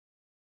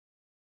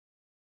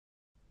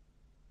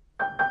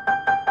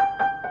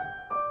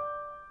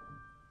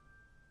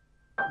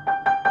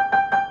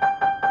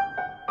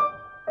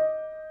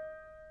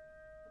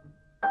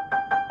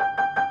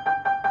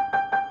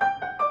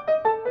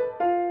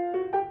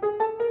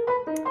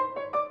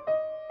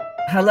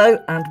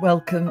Hello and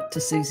welcome to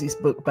Suzi's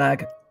Book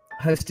Bag,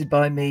 hosted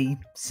by me,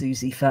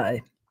 Suzi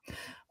Fay.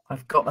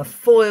 I've got a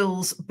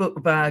foils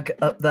book bag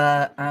up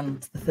there,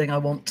 and the thing I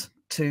want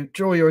to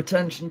draw your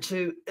attention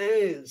to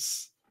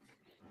is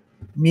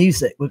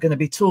music. We're going to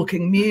be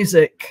talking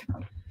music,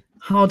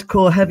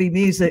 hardcore heavy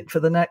music for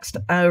the next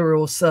hour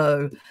or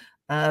so,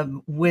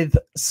 with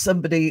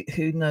somebody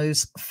who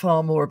knows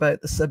far more about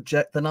the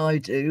subject than I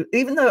do,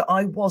 even though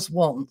I was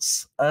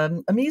once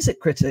a music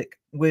critic.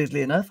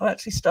 Weirdly enough, I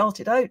actually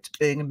started out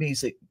being a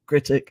music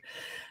critic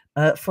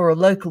for a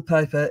local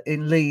paper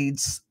in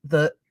Leeds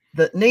that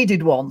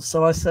needed one.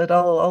 So I said,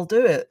 I'll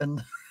do it.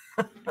 And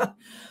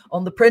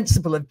on the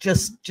principle of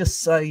just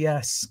say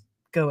yes,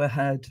 go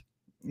ahead,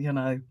 you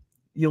know,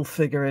 you'll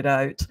figure it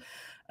out.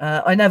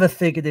 I never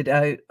figured it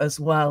out as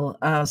well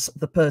as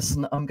the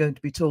person I'm going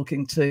to be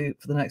talking to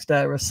for the next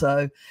hour or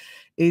so.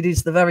 It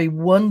is the very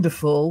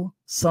wonderful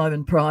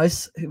Simon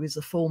Price, who is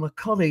a former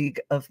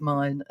colleague of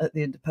mine at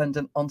The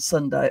Independent on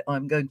Sunday.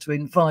 I'm going to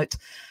invite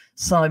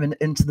Simon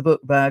into the book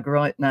bag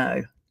right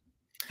now.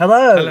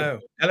 Hello. Hello.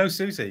 Hello,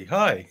 Suzi.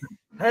 Hi.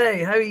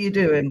 Hey, how are you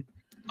doing?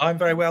 I'm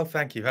very well,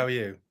 thank you. How are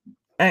you?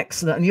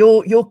 Excellent. And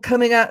you're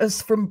coming at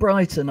us from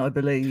Brighton, I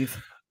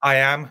believe. I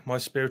am, my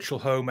spiritual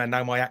home and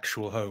now my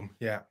actual home.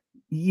 Yeah.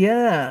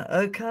 Yeah.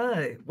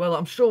 Okay. Well,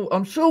 I'm sure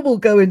we'll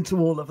go into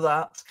all of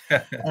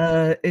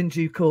that in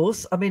due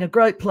course. I mean, a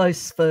great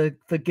place for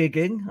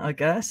gigging, I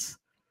guess.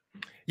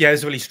 Yeah,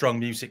 there's a really strong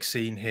music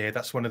scene here.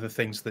 That's one of the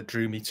things that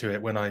drew me to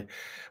it when I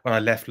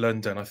left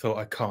London. I thought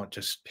I can't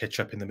just pitch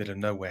up in the middle of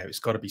nowhere. It's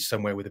got to be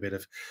somewhere with a bit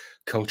of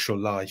cultural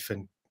life,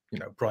 and you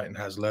know, Brighton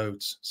has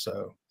loads.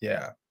 So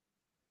yeah.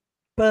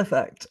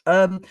 Perfect.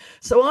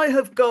 So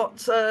I've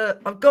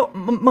got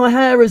my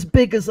hair as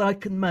big as I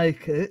can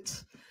make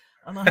it,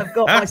 and I have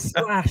got my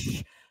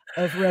splash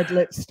of red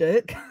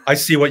lipstick. I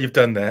see what you've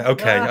done there.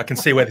 Okay, I can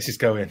see where this is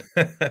going.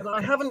 But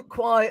I haven't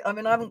quite. I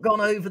mean, I haven't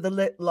gone over the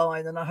lip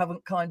line, and I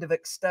haven't kind of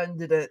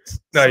extended it.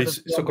 No, you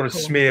sort of got to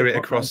smear it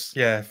across.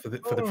 Yeah, for the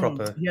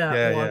proper.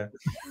 Yeah.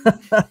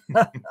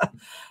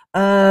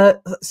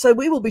 So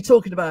we will be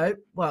talking about,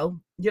 well,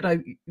 you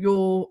know,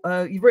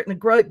 you've written a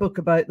great book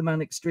about the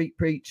Manic Street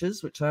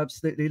Preachers, which I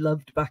absolutely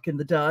loved back in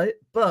the day.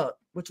 But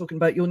we're talking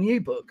about your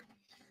new book.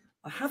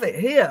 I have it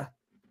here,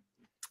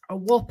 a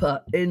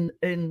whopper in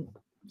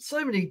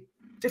so many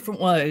different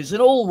ways, in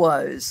all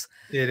ways.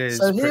 It is.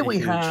 So here we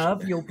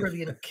have your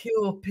brilliant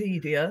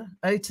Curepedia,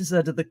 A to Z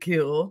of the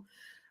Cure,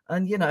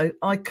 and you know,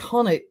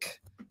 iconic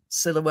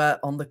silhouette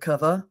on the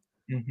cover.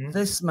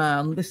 This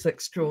man, this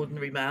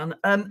extraordinary man.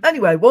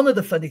 Anyway, one of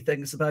the funny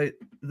things about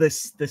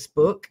this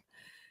book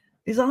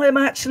is I am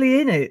actually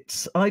in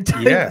it. I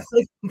don't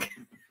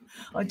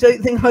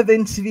think I've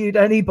interviewed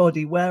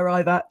anybody where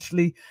I've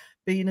actually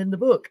been in the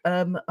book.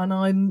 And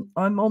I'm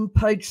on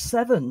page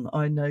 7,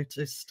 I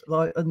noticed,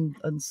 like, and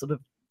sort of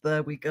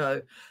there we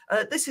go.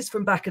 This is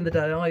from back in the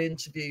day. I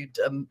interviewed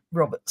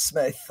Robert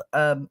Smith,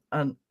 and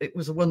it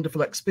was a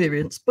wonderful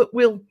experience. But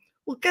we'll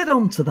get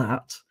on to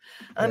that.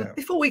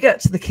 Before we get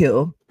to the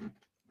Cure,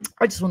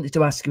 I just wanted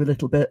to ask you a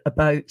little bit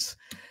about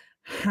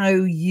how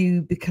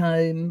you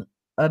became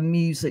a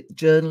music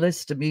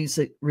journalist, a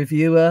music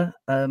reviewer.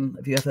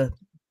 Have you ever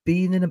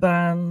been in a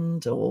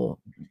band, or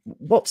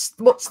what's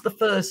the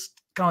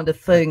first kind of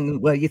thing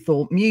where you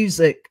thought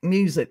music?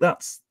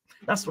 That's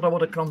what I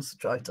want to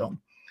concentrate on.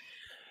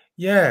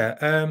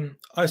 Yeah,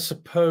 I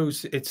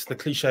suppose it's the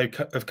cliche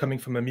of coming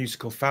from a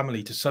musical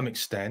family to some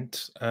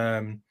extent.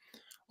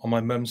 On my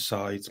mum's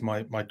side,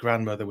 my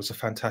grandmother was a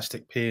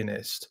fantastic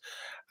pianist,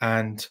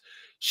 and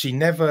she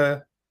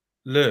never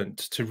learnt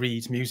to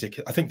read music.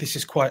 I think this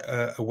is quite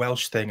a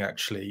Welsh thing,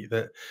 actually,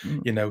 that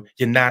you know,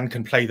 your nan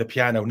can play the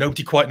piano.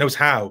 Nobody quite knows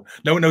how.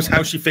 No one knows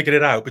how she figured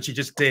it out, but she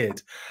just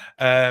did.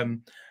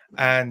 On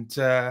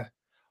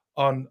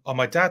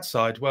my dad's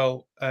side,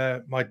 well,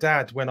 my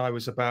dad, when I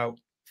was about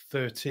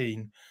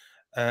 13,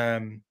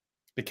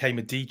 became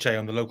a DJ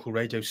on the local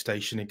radio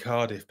station in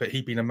Cardiff, but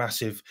he'd been a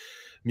massive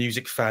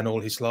music fan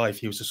all his life.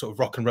 He was a sort of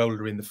rock and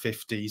roller in the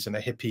 50s and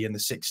a hippie in the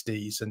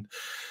 60s. And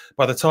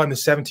by the time the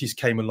 70s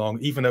came along,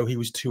 even though he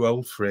was too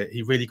old for it,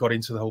 he really got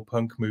into the whole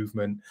punk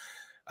movement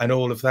and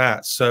all of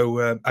that.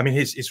 So, I mean,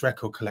 his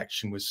record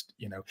collection was,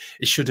 you know,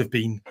 it should have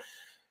been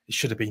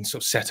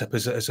sort of set up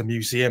as a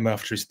museum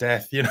after his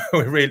death. You know,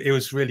 it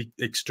was really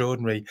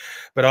extraordinary.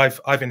 But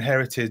I've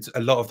inherited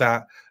a lot of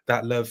that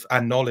love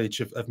and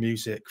knowledge of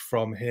music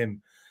from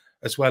him,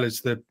 as well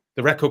as the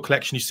record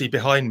collection you see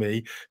behind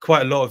me.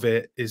 Quite a lot of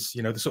it is,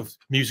 you know, the sort of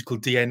musical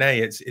DNA.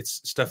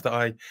 It's stuff that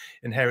I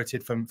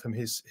inherited from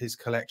his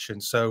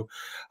collection. So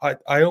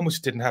I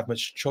almost didn't have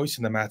much choice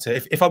in the matter.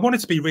 If I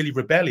wanted to be really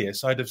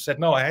rebellious, I'd have said,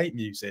 no, I hate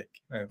music.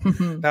 You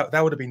know,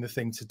 that would have been the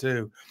thing to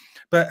do.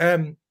 But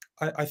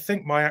I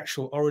think my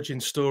actual origin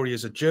story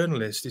as a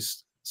journalist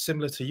is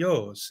similar to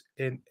yours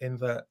in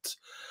that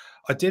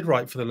I did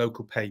write for the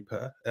local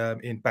paper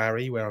in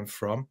Barry, where I'm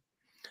from.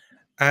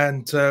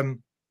 And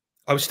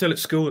I was still at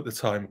school at the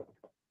time.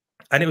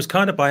 And it was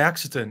kind of by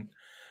accident,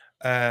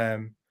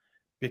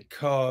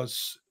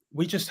 because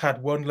we just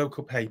had one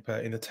local paper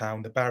in the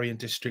town, the Barry and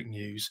District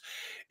News.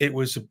 It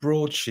was a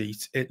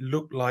broadsheet. It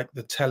looked like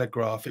the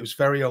Telegraph. It was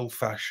very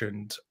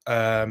old-fashioned,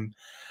 and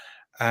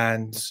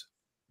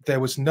there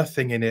was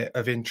nothing in it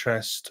of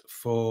interest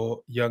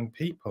for young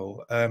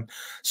people.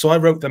 So I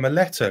wrote them a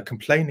letter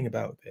complaining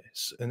about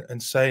this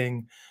and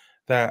saying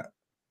that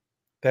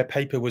their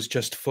paper was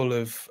just full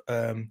of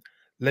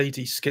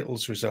Lady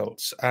Skittles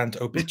results and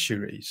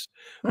obituaries,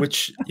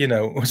 which, you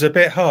know, was a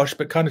bit harsh,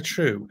 but kind of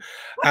true.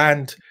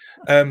 And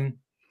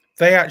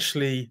they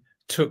actually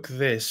took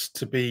this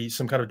to be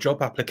some kind of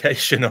job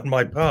application on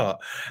my part.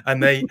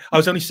 And I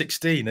was only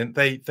 16, and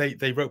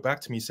they wrote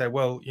back to me and said,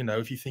 well, you know,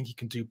 if you think you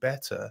can do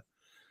better,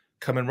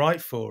 come and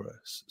write for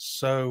us.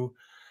 So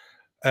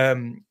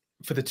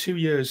for the 2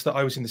 years that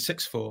I was in the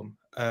sixth form,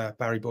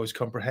 Barry Boys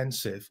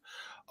Comprehensive,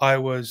 I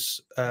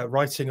was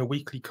writing a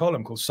weekly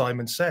column called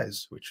Simon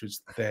Says, which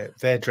was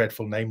their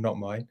dreadful name, not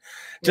mine.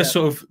 Just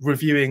sort of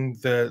reviewing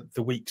the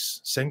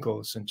week's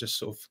singles and just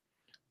sort of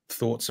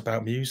thoughts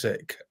about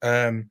music.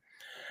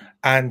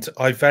 And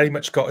I very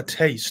much got a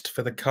taste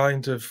for the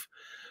kind of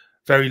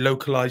very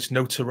localized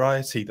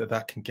notoriety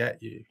that can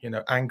get you. You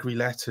know, angry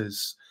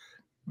letters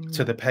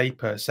to the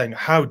paper saying,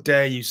 how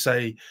dare you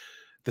say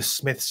the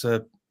Smiths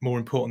are more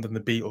important than the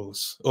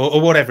Beatles,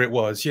 or whatever it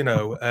was, you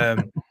know.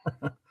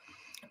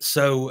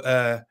 So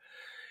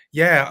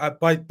yeah,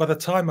 by the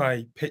time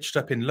I pitched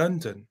up in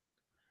London,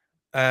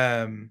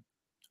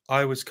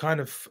 I was kind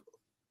of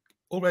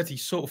already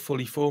sort of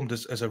fully formed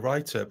as a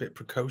writer, a bit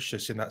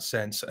precocious in that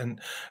sense,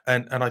 and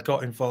I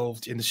got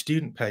involved in the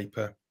student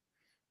paper,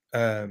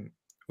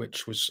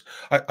 which was,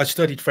 I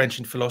studied French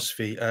and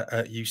philosophy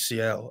at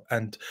UCL,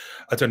 and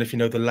I don't know if you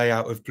know the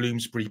layout of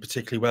Bloomsbury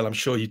particularly well. I'm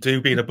sure you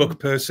do, being a book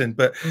person,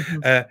 but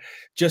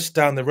just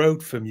down the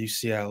road from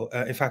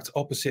UCL, in fact,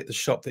 opposite the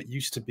shop that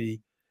used to be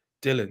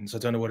Dillon's, I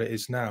don't know what it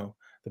is now,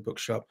 the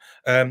bookshop,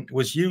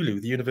 was ULU,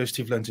 the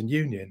University of London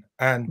Union,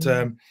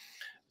 and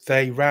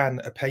they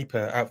ran a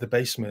paper out of the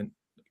basement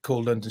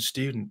called London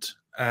Student,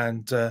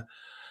 and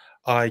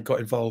I got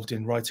involved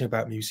in writing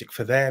about music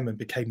for them and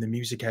became the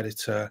music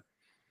editor.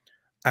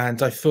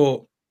 And I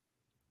thought,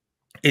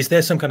 is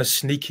there some kind of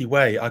sneaky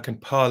way I can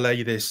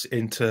parlay this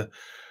into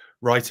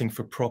writing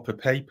for proper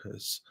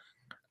papers?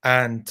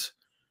 And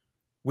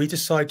we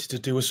decided to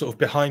do a sort of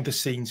behind the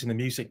scenes in the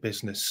music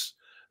business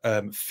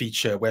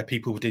feature where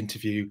people would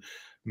interview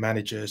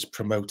managers,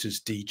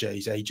 promoters,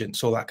 DJs,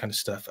 agents, all that kind of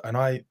stuff. And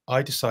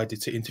I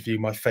decided to interview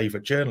my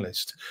favorite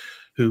journalist,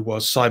 who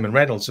was Simon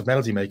Reynolds of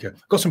Melody Maker.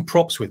 Got some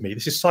props with me.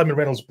 This is Simon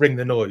Reynolds' Bring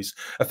the Noise,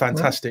 a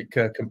fantastic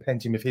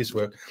compendium of his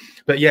work.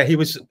 But yeah, he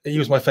was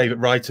my favorite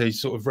writer. He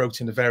sort of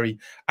wrote in a very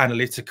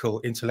analytical,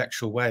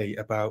 intellectual way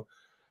about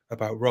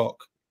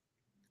rock.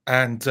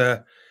 And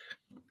that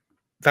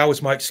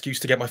was my excuse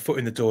to get my foot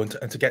in the door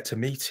and to get to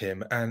meet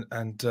him.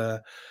 And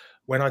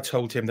when I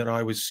told him that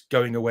I was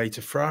going away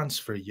to France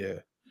for a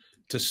year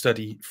to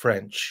study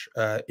French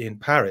in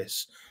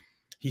Paris,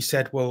 he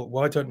said, well,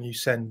 why don't you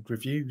send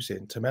reviews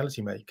in to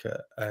Melody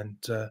Maker? And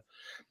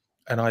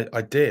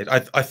I did.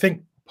 I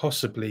think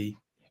possibly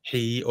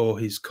he or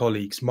his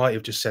colleagues might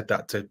have just said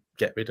that to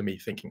get rid of me,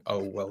 thinking,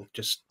 oh, well,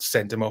 just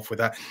send him off with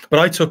that. But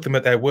I took them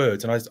at their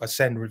words, and I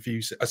sent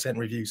reviews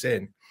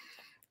in.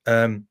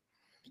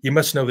 You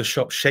must know the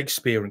shop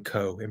Shakespeare and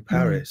Co. in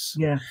Paris.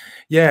 Yeah.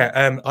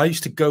 I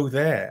used to go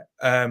there.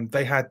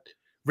 They had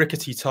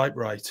rickety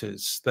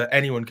typewriters that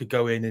anyone could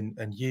go in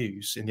and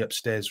use in the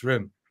upstairs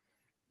room.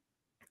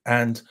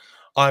 And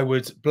I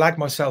would blag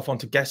myself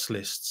onto guest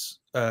lists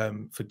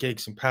for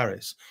gigs in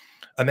Paris,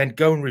 and then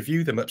go and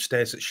review them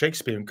upstairs at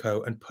Shakespeare and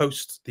Co. and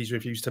post these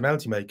reviews to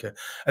Melody Maker.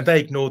 And they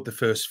ignored the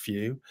first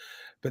few.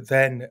 But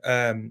then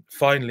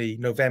finally,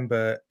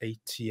 November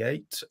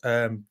 '88,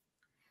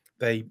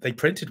 they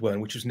printed one,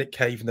 which was Nick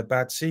Cave and the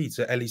Bad Seeds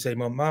at Élysée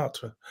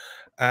Montmartre.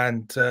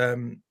 And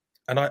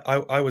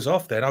I was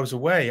off then. I was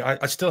away.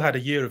 I still had a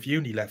year of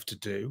uni left to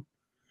do.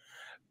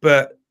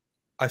 But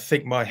I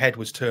think my head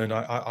was turned.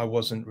 I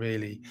wasn't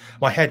really,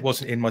 my head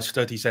wasn't in my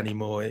studies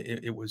anymore.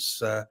 It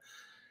was,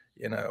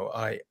 you know,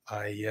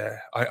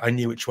 I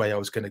knew which way I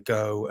was going to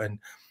go. And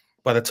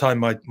by the time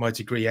my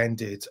degree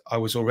ended, I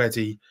was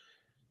already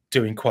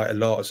doing quite a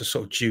lot as a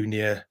sort of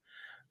junior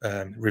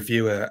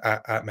reviewer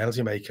at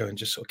Melody Maker, and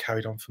just sort of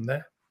carried on from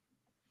there.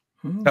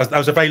 That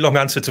was a very long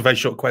answer to a very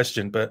short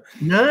question, but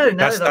no,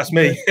 that's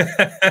me.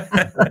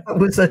 That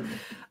was a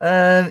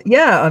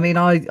yeah. I mean,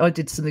 I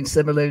did something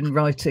similar in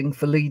writing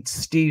for Leeds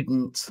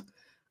Student,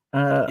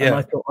 and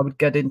I thought I would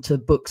get into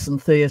books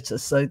and theatre.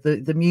 So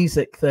the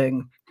music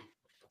thing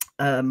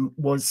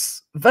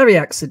was very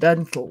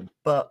accidental,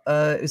 but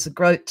it was a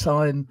great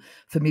time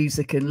for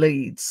music in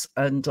Leeds,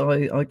 and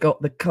I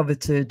got the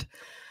coveted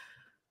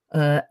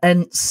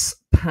Ents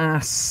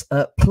Pass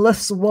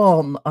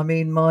 +1. I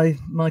mean,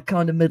 my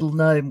kind of middle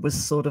name was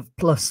sort of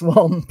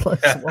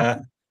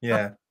 +1.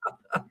 Yeah.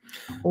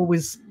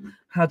 Always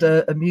had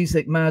a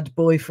music mad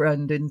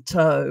boyfriend in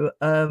tow,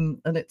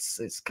 and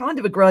it's kind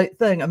of a great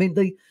thing. I mean,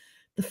 the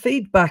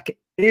feedback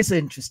is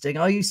interesting.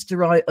 I used to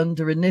write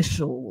under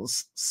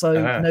initials, so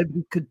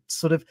nobody could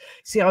sort of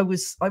see. I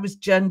was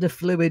gender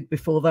fluid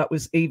before that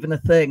was even a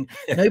thing.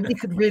 Nobody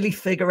could really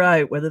figure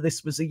out whether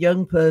this was a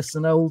young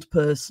person, old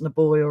person, a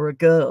boy, or a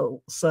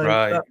girl. So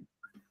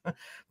that,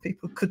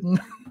 people couldn't.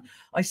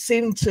 I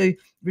seem to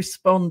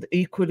respond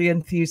equally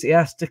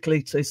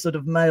enthusiastically to sort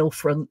of male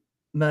front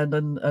men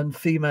and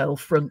female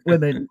front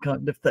women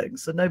kind of thing.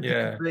 So nobody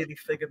could really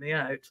figure me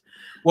out.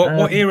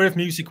 What era of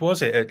music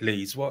was it at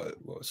Leeds? What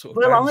sort of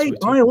well,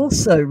 I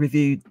also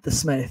reviewed the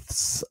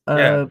Smiths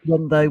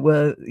when they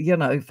were, you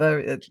know,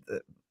 very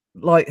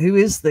like, who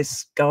is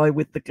this guy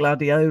with the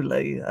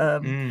gladioli?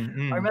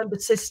 I remember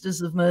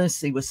Sisters of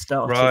Mercy was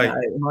starting out,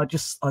 and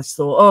I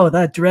thought, oh,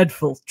 they're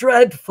dreadful,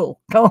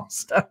 can't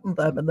stand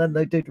them. And then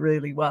they did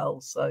really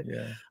well. So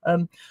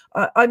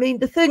I mean,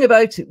 the thing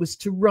about it was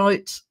to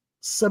write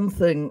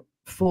something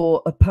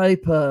for a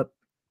paper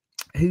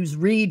whose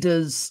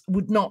readers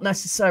would not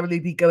necessarily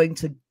be going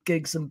to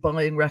gigs and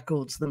buying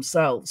records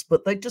themselves,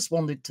 but they just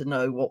wanted to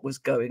know what was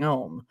going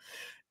on,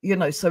 you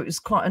know. So it was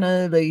quite an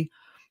early,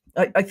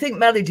 I think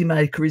Melody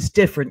Maker is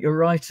different. You're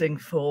writing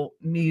for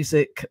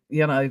music,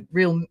 you know,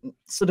 real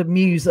sort of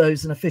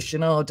musos and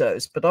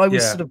aficionados, but I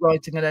was sort of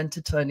writing an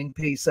entertaining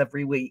piece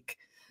every week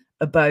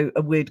about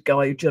a weird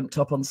guy who jumped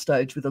up on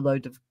stage with a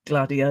load of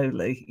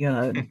gladioli, you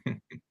know,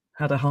 and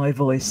had a high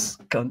voice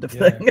kind of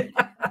thing.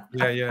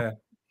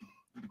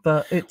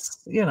 But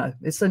it's, you know,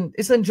 it's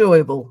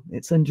enjoyable.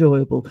 It's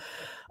enjoyable.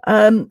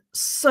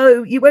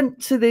 So you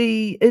went to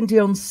the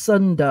Indie on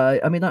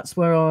Sunday. I mean, that's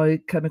where I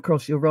came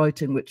across your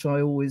writing, which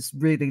I always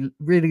really,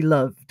 really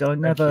loved. I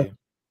never,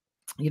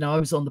 you know, I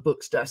was on the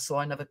books desk, so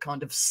I never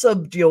kind of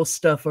subbed your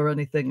stuff or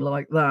anything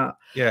like that.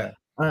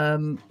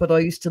 But I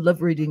used to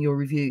love reading your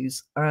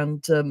reviews,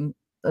 and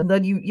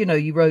then you know,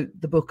 you wrote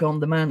the book on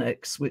the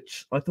Manics,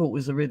 which I thought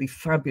was a really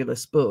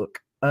fabulous book.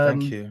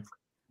 Thank you.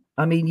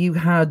 I mean, you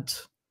had,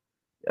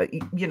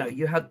 you know,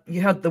 you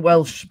had the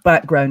Welsh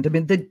background. I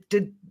mean,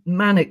 did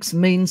Manics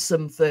mean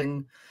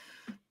something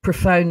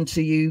profound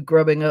to you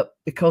growing up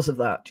because of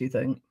that, do you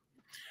think?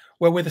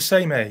 Well, we're the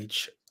same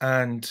age,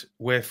 and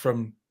we're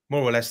from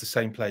more or less the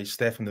same place.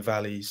 They're from the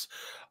valleys,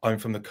 I'm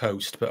from the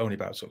coast, but only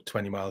about sort of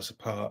 20 miles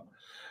apart.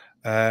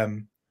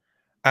 And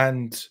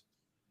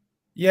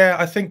yeah,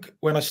 I think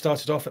when I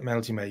started off at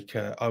Melody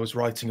Maker, I was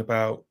writing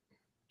about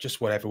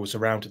just whatever was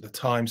around at the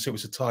time. So it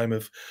was a time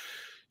of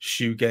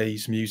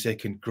shoegaze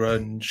music and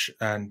grunge,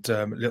 and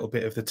a little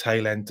bit of the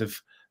tail end of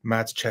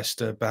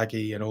Manchester,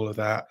 baggy, and all of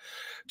that.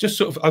 Just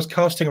sort of, I was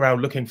casting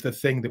around looking for the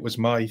thing that was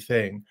my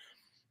thing.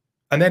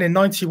 And then in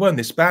 '91,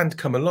 this band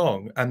come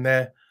along, and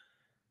they're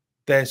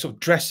sort of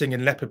dressing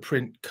in leopard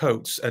print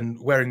coats and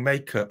wearing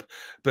makeup,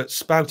 but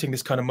spouting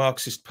this kind of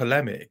Marxist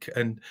polemic,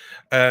 and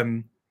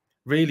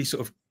really sort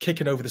of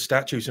kicking over the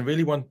statues, and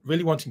really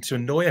wanting to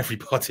annoy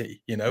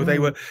everybody. You know,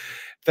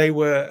 they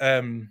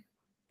were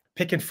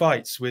picking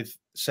fights with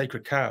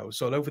sacred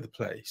cows all over the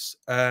place,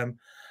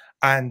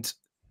 and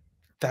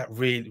that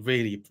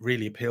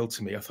really appealed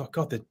to me. I thought,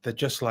 God, they're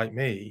just like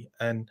me.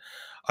 And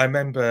I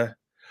remember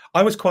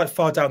I was quite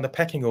far down the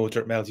pecking order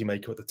at Melody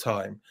Maker at the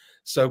time,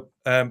 so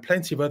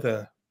plenty of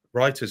other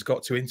writers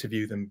got to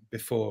interview them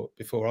before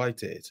I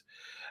did,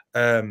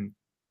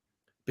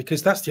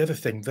 because that's the other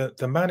thing, that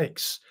the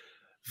Manics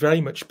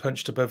very much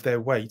punched above their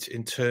weight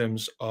in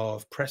terms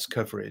of press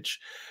coverage,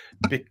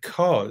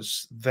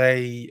 because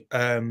they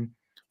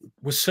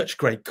was such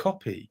great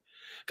copy.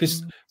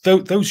 Because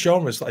those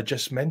genres that I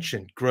just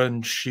mentioned,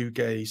 grunge,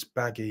 shoegaze,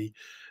 baggy,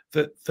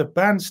 the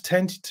bands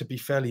tended to be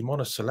fairly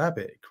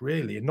monosyllabic,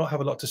 really, and not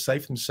have a lot to say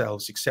for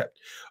themselves, except,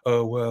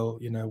 oh, well,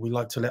 you know, we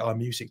like to let our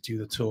music do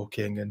the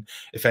talking, and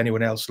if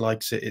anyone else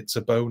likes it, it's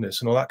a bonus,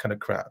 and all that kind of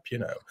crap, you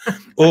know.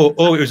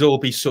 or it would all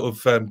be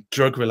sort of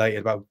drug related,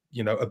 about,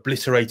 you know,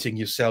 obliterating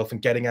yourself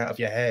and getting out of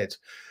your head.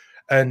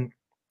 And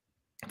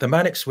the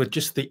Manics were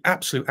just the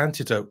absolute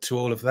antidote to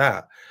all of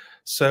that.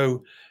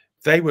 So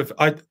they were,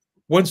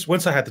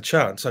 once I had the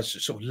chance, I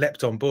sort of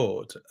leapt on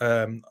board.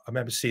 I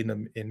remember seeing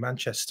them in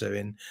Manchester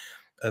in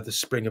the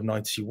spring of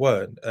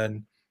 '91,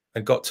 and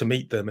got to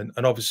meet them.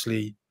 And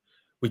obviously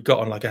we got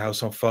on like a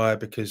house on fire,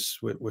 because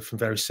we're from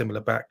very similar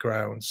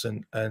backgrounds.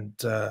 And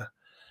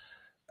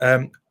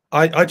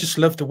I just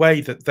loved the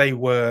way that they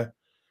were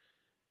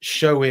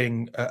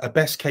showing a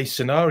best case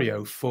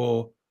scenario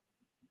for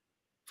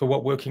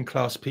what working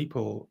class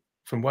people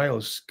from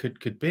Wales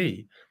could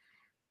be,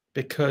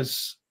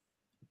 because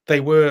they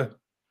were,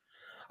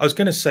 I was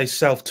going to say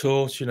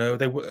self-taught, you know,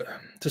 they were,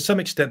 to some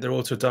extent, they're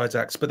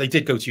autodidacts, but they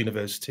did go to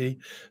university.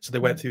 So they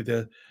went through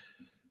the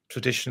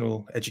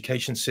traditional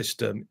education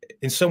system.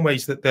 In some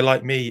ways, that they're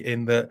like me,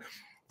 in that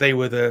they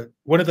were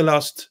one of the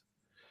last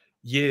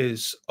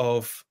years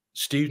of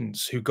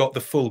students who got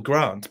the full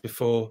grant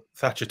before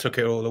Thatcher took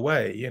it all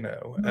away, you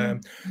know.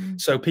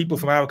 So people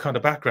from our kind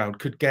of background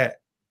could get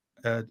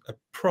a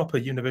proper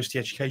university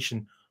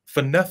education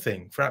for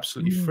nothing, for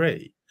absolutely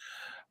free.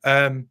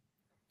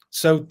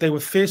 So they were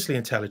fiercely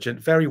intelligent,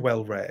 very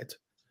well read,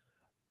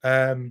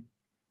 and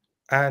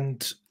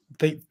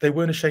they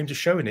weren't ashamed of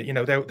showing it. You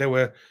know, there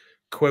were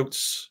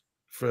quotes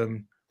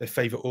from their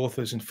favorite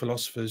authors and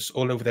philosophers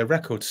all over their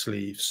record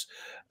sleeves,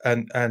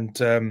 and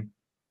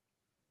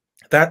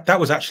that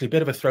was actually a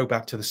bit of a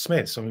throwback to the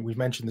Smiths. I mean, we've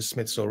mentioned the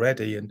Smiths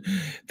already, and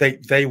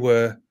they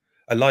were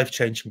a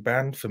life-changing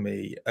band for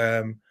me.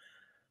 And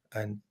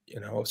you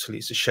know, obviously,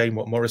 it's a shame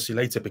what Morrissey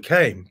later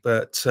became,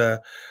 but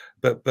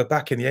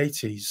back in the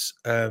 80s,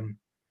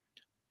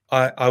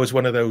 I was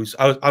one of those.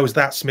 I was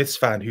that Smiths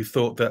fan who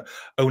thought that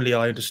only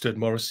I understood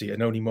Morrissey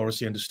and only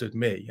Morrissey understood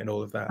me, and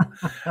all of that.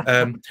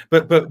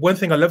 But one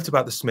thing I loved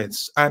about the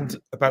Smiths and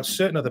about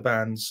certain other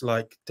bands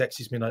like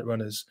Dexys Midnight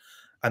Runners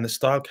and the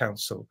Style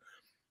Council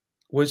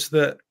was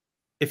that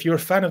if you're a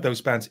fan of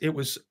those bands, it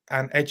was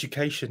an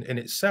education in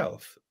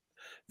itself.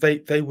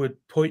 They would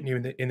point you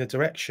in the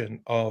direction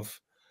of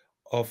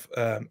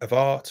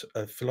art,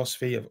 of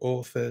philosophy, of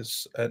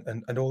authors,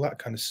 and all that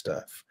kind of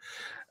stuff.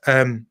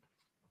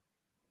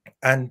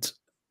 And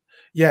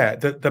yeah,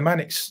 the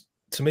Manics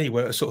to me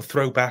were a sort of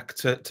throwback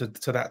to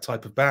that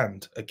type of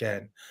band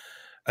again.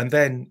 And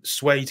then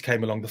Suede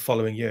came along the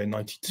following year in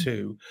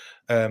 '92,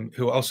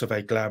 who were also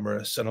very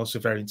glamorous and also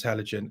very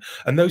intelligent.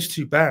 And those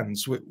two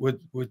bands were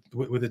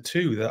the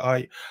two that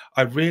I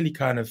really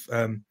kind of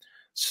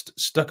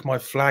stuck my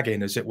flag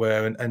in, as it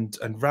were,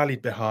 and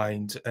rallied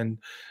behind and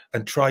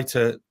tried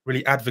to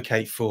really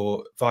advocate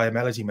for via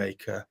Melody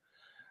Maker.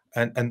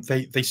 And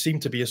they seem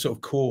to be a sort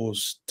of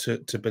cause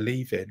to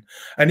believe in.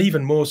 And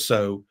even more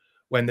so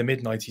when the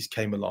mid-90s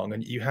came along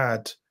and you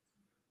had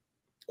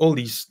all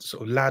these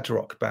sort of lad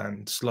rock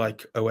bands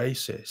like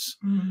Oasis,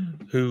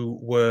 who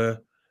were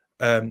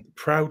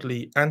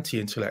proudly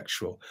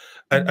anti-intellectual.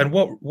 And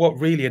what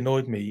really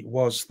annoyed me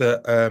was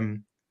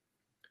that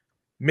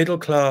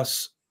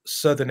middle-class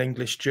Southern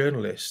English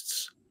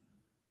journalists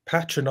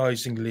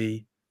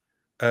patronizingly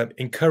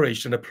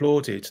encouraged and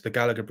applauded the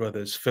Gallagher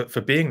brothers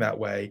for being that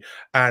way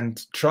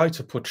and tried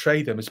to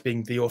portray them as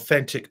being the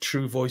authentic,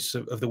 true voice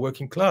of the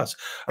working class.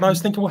 And I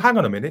was thinking, well, hang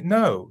on a minute.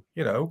 No,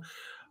 you know,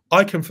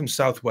 I come from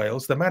South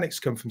Wales. The Manics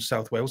come from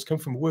South Wales, come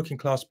from working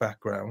class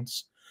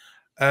backgrounds.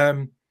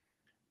 And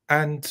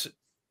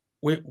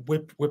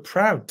we're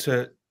proud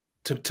to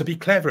be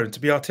clever and to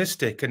be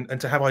artistic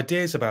and to have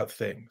ideas about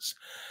things.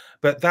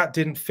 But that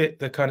didn't fit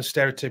the kind of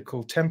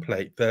stereotypical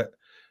template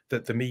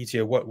that the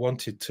media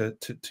wanted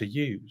to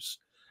use.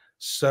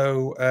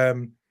 So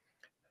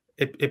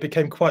it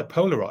became quite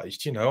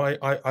polarized. You know,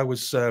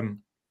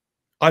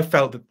 I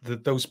felt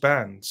that those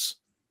bands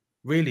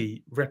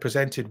really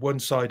represented one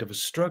side of a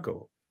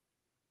struggle.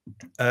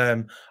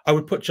 I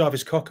would put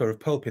Jarvis Cocker of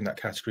Pulp in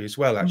that category as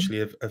well,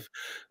 actually, of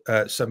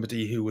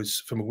somebody who was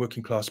from a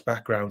working class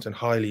background and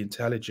highly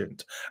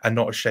intelligent and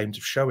not ashamed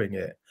of showing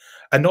it,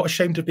 and not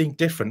ashamed of being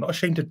different, not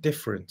ashamed of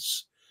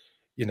difference.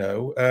 You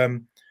know,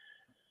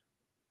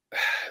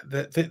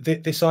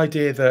 this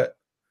idea that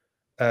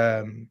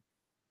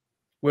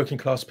working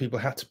class people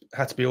had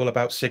to be all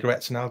about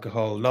cigarettes and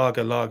alcohol,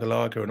 lager, and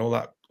all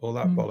that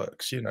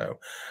bollocks, you know,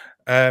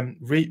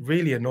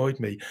 really annoyed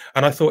me.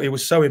 And I thought it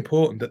was so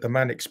important that the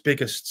Manics'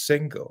 biggest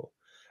single,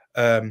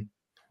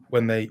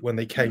 when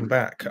they came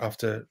back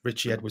after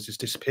Richie Edwards'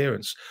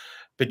 disappearance,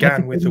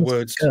 began with the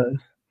words,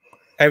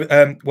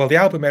 well, the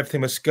album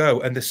Everything Must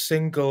Go, and the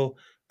single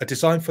A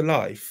Design for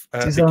Life,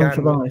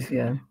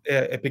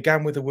 it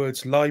began with the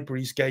words,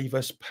 libraries gave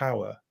us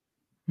power.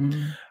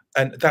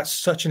 And that's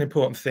such an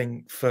important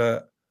thing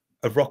for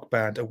a rock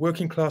band, a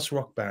working class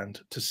rock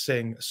band, to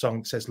sing a song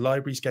that says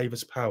libraries gave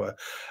us power,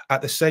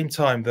 at the same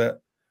time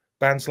that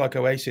bands like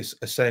Oasis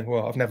are saying,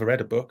 well, I've never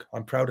read a book,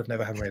 I'm proud of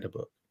never having read a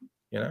book,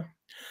 you know.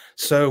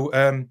 So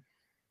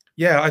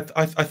yeah,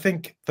 I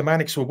think the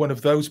Manics were one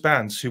of those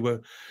bands who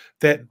were,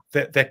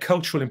 their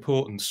cultural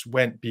importance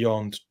went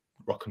beyond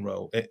rock and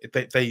roll.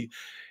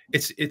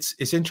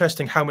 It's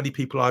interesting how many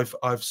people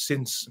I've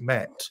since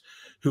met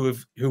who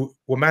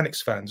were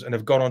Manics fans and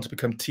have gone on to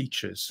become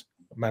teachers,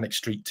 Manic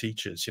Street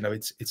teachers. You know,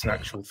 it's an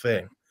actual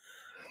thing,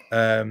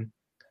 and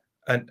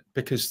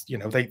because, you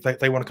know,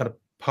 they want to kind of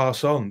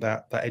pass on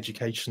that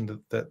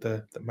education that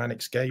the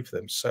Manics gave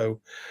them. So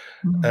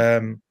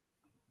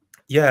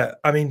yeah,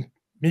 I mean,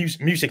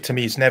 music to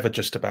me is never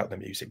just about the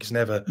music. It's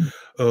never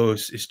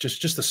it's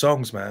just the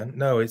songs, man.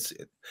 No,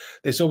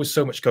 there's always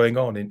so much going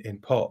on in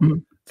pop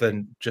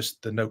than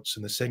just the notes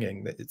and the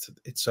singing.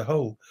 It's a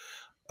whole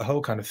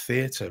kind of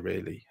theater,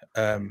 really.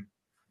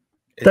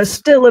 They're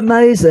still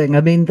amazing.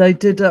 I mean, they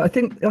did I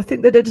think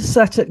they did a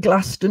set at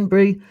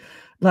Glastonbury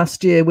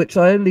last year, which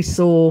I only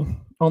saw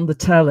on the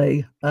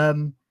telly,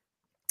 and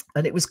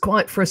it was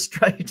quite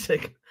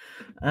frustrating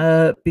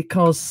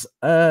because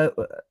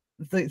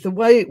the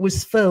way it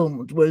was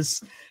filmed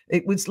was,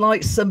 it was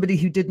like somebody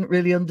who didn't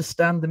really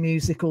understand the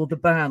music or the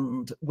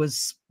band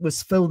was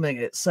filming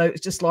it. So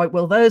it's just like,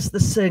 well, there's the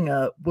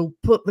singer, we'll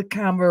put the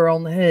camera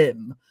on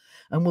him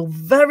and we'll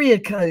very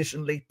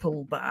occasionally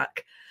pull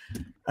back.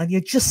 And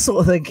you're just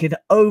sort of thinking,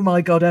 oh my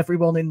God,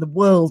 everyone in the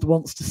world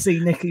wants to see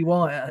Nicky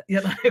Wire,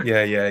 you know?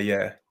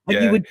 Yeah.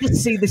 And you would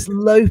just see this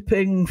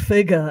loping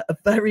figure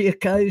very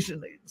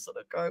occasionally and sort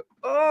of go,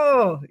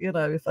 oh, you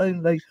know, if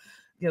only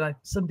you know,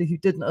 somebody who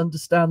didn't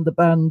understand the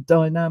band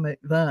dynamic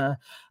there.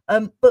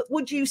 But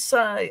would you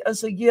say,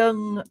 as a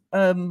young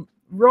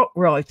rock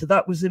writer,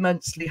 that was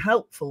immensely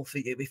helpful for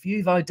you? If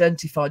you've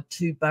identified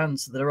two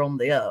bands that are on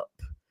the up,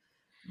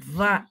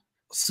 that,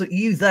 so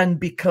you then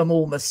become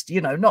almost,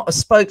 you know, not a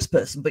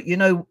spokesperson, but you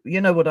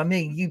know what I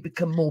mean. You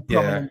become more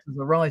prominent as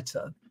a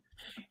writer.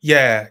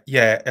 Yeah,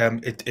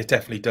 it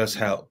definitely does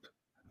help.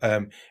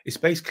 It's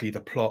basically the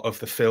plot of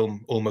the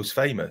film Almost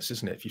Famous,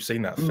 isn't it? If you've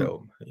seen that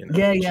film, you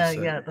know.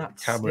 Yeah.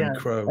 That's Cameron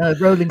Crowe,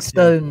 Rolling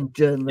Stone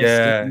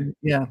journalist.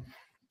 Yeah.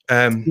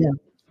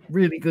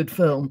 Really good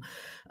film.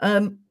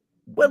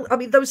 Well, I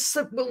mean,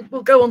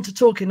 we'll go on to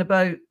talking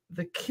about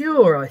The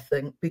Cure, I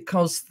think,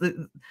 because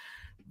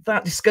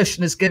that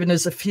discussion has given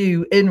us a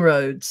few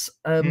inroads.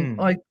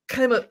 I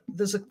came up,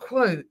 there's a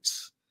quote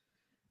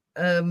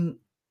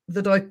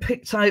that I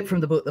picked out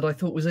from the book that I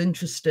thought was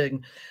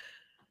interesting.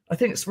 I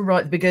think it's right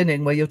at the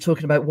beginning where you're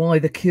talking about why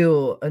The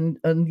Cure,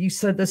 and you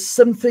said there's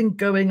something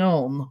going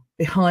on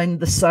behind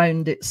the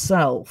sound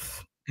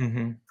itself.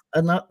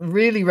 And that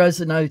really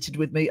resonated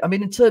with me. I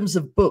mean, in terms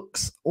of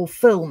books or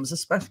films,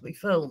 especially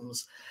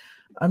films,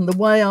 and the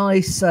way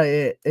I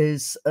say it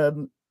is,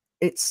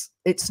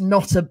 it's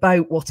not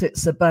about what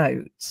it's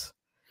about.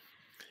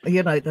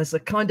 You know, there's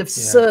a kind of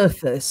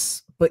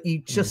surface, but you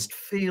just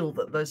feel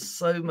that there's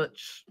so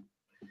much,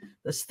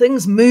 there's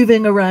things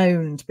moving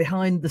around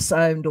behind the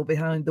sound or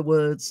behind the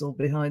words or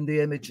behind the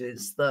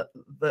images that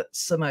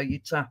somehow you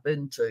tap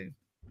into.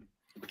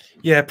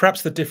 Yeah,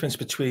 perhaps the difference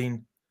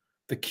between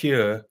The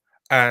Cure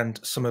and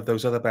some of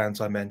those other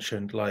bands I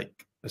mentioned,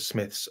 like the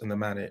Smiths and the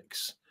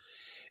Manics,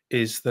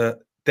 is that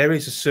there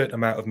is a certain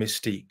amount of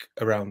mystique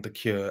around The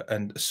Cure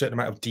and a certain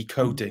amount of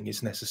decoding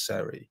is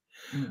necessary.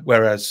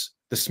 Whereas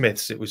the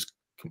Smiths, it was,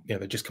 you know,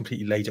 they just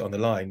completely laid it on the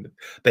line.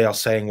 They are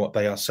saying what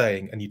they are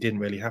saying, and you didn't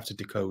really have to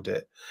decode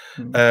it.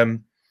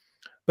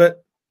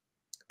 But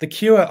The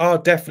Cure are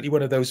definitely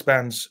one of those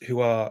bands who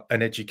are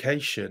an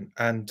education,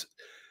 and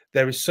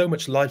there is so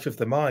much life of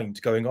the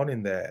mind going on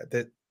in there.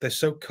 That they're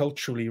so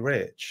culturally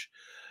rich,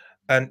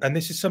 and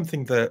this is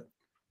something that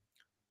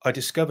I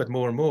discovered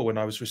more and more when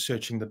I was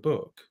researching the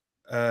book.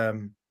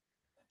 In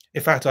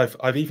fact,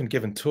 I've even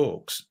given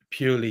talks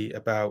purely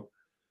about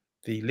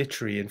the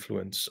literary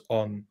influence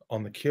on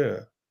The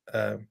Cure,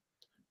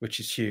 which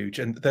is huge,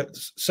 and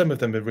some of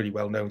them are really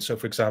well known. So,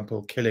 for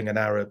example, "Killing an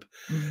Arab,"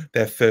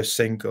 their first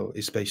single,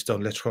 is based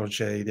on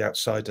 "L'étranger," The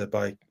Outsider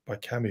by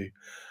Camus.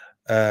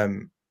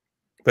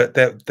 But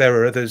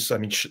there are others. I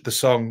mean, the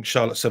song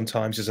 "Charlotte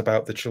Sometimes" is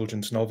about the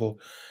children's novel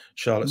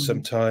Charlotte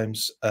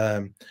Sometimes.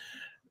 A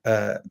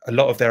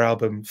lot of their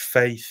album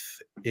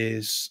 "Faith"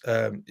 is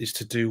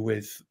to do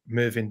with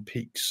Mervyn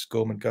Peake's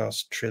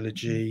Gormenghast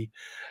trilogy.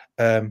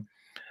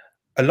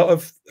 A lot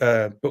of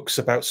books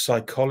about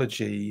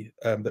psychology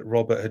that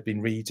Robert had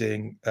been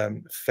reading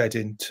fed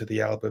into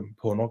the album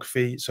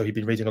Pornography. So he'd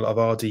been reading a lot of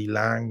R.D.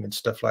 Laing and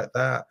stuff like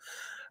that.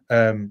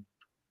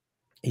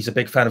 He's a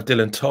big fan of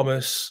Dylan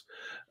Thomas,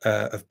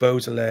 of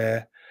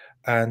Baudelaire,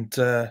 and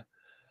there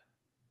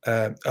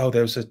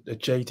was a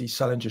J.D.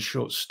 Salinger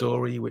short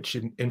story which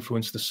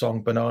influenced the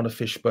song "Banana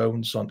Fish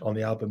Bones" on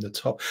the album The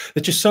Top.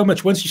 There's just so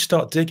much. Once you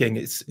start digging,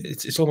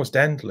 it's almost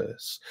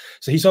endless.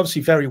 So he's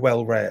obviously very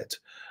well read,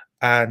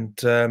 and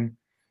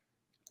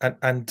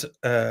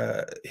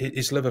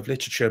his love of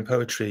literature and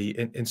poetry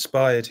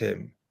inspired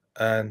him.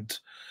 And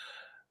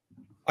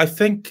I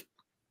think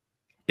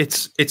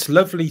it's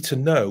lovely to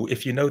know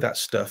if you know that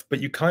stuff,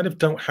 but you kind of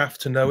don't have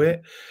to know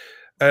it.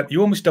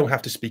 You almost don't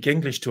have to speak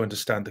English to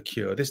understand The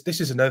Cure.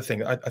 This is another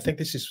thing. I think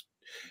this is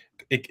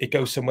it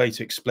goes some way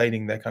to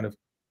explaining their kind of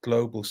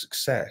global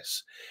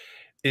success,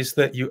 is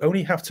that you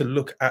only have to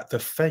look at the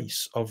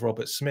face of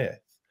Robert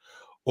Smith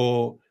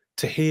or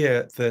to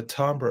hear the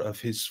timbre of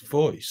his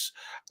voice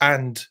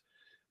and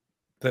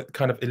the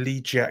kind of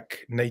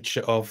elegiac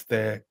nature of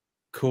their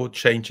chord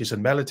changes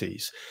and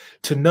melodies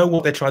to know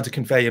what they're trying to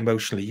convey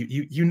emotionally.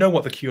 You know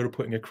what The Cure are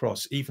putting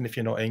across, even if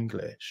you're not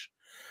English.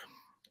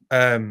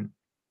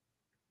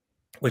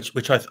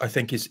 Which I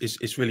think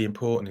is really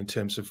important in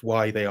terms of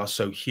why they are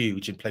so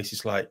huge in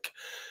places like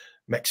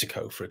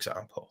Mexico, for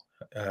example,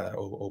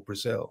 or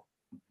Brazil.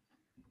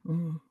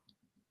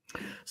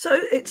 So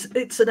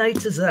it's an A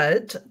to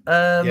Z,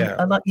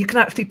 and you can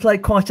actually play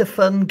quite a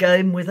fun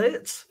game with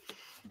it,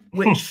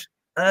 which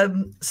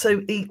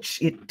so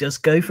it does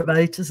go from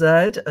A to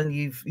Z, and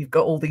you've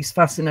got all these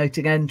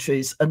fascinating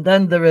entries, and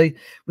then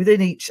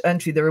within each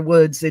entry there are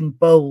words in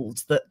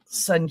bold that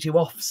send you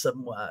off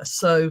somewhere.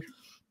 So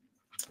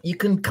you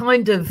can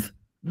kind of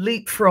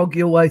leapfrog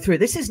your way through.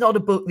 This is not a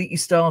book that you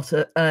start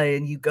at A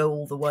and you go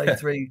all the way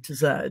through to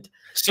Z.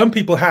 Some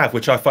people have,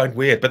 which I find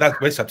weird, but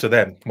that's up to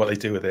them what they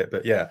do with it.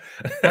 But yeah,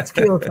 that's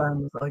Cure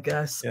fans, I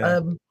guess.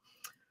 Yeah.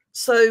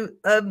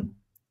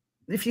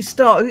 If you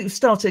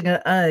starting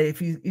at A,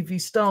 if you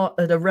start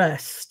at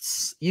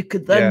arrests, you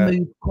could then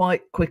move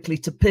quite quickly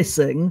to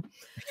pissing,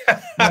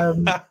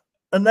 and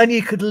then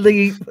you could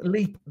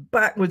leap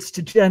backwards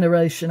to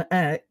Generation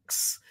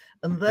X.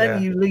 and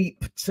then you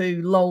leap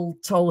to Lol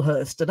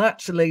Tolhurst, and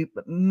actually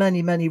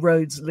many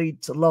roads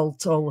lead to Lol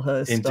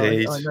Tolhurst.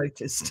 Indeed. I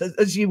noticed,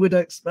 as you would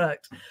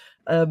expect,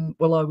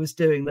 while I was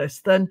doing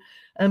this. Then,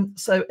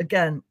 so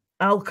again,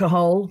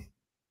 alcohol.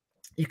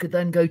 You could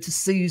then go to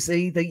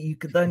Suzi. That you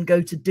could then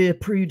go to Dear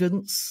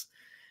Prudence,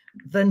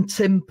 then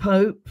Tim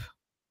Pope,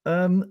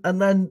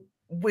 and then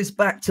whiz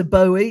back to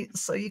Bowie.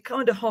 So you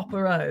kind of hop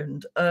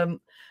around. And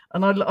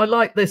I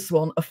like this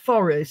one: A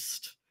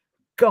Forest,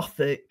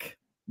 Gothic,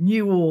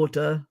 New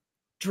Order,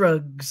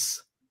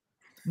 Drugs,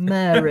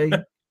 Mary,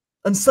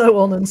 and so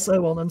on and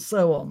so on and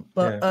so on.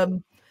 But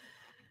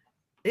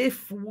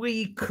if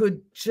we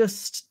could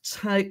just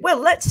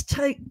let's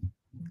take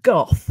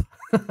goth.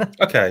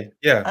 Okay,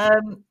 yeah.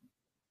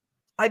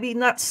 I mean,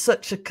 that's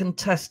such a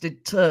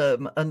contested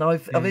term, and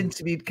I've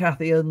interviewed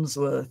Kathy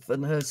Unsworth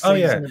and her season. Oh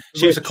yeah,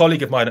 she was a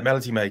colleague of mine at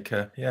Melody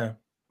Maker. Yeah,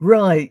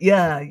 right.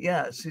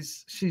 Yeah.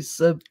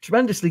 She's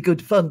tremendously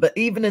good fun. But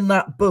even in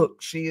that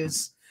book, she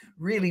is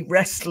really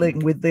wrestling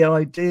with the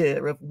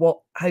idea of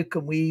how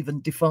can we even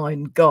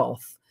define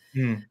goth?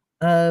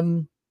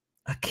 A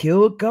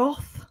Cure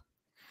goth?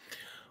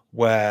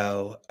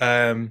 Well,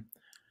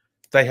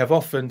 they have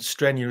often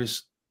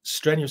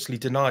strenuously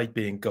denied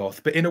being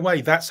goth, but in a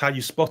way that's how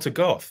you spot a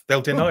goth.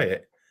 They'll deny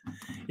it.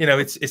 You know,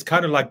 it's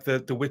kind of like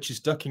the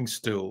witch's ducking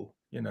stool.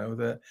 You know,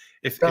 that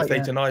if they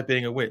deny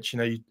being a witch, you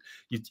know,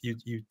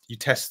 you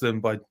test them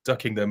by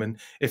ducking them, and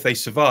if they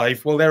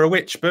survive, well, they're a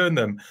witch, burn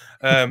them.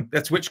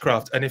 That's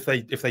witchcraft. And if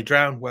they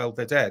drown, well,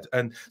 they're dead.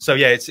 And so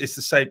yeah, it's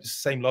the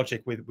same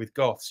logic with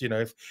goths. You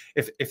know,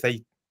 if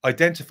they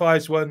identify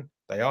as one,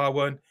 they are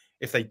one.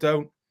 If they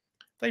don't,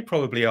 they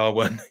probably are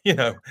one. You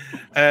know.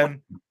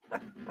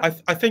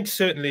 I think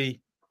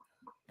certainly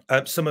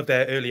some of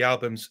their early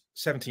albums,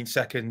 17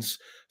 Seconds,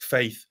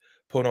 Faith,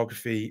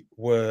 Pornography,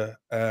 were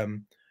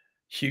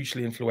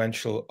hugely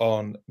influential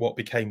on what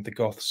became the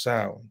goth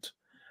sound.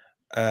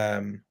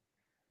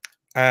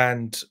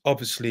 And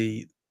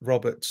obviously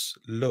Robert's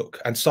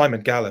look, and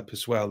Simon Gallup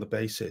as well, the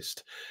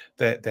bassist,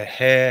 their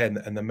hair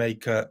and the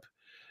makeup,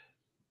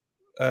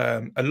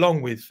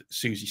 along with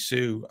Suzi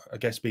Sue, I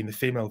guess being the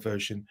female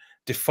version,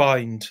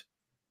 defined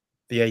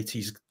the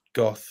 80s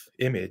goth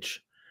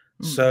image.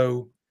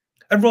 So,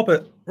 and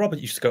Robert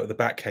used to go to the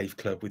Batcave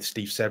Club with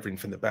Steve Severin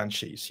from the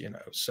Banshees, you know,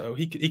 so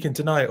he can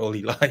deny it all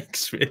he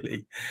likes,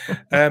 really.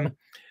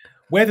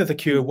 Whether the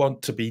Cure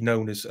want to be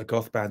known as a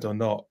goth band or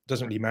not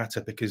doesn't really matter,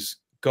 because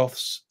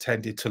goths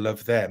tended to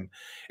love them,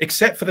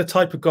 except for the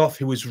type of goth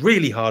who was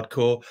really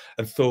hardcore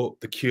and thought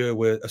the Cure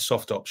were a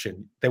soft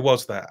option. There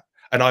was that,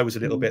 and I was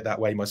a little bit that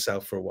way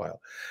myself for a while.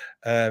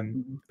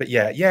 But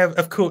yeah,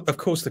 of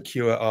course, the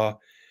Cure are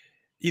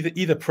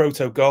either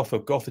proto goth or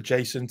goth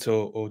adjacent,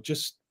 or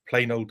just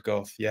plain old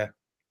goth. Yeah.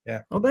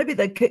 Or maybe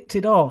they kicked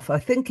it off. I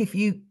think if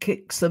you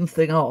kick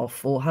something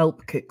off or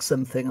help kick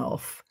something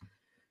off,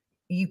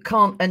 you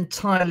can't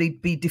entirely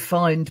be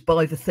defined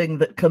by the thing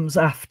that comes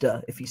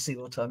after, if you see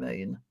what I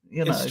mean.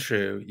 You know, it's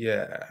true.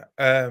 Yeah.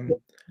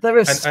 There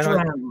are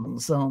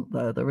strands, aren't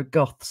there? There are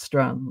goth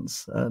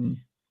strands.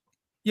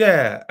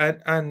 Yeah,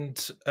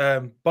 and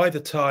by the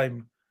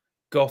time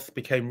goth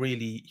became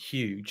really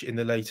huge in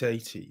the late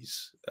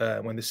 80s,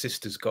 when the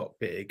Sisters got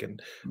big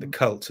and the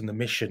Cult and the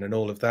Mission and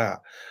all of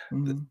that,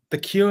 the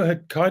Cure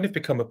had kind of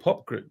become a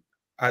pop group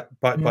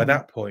by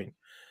that point,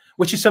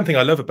 which is something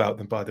I love about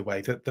them, by the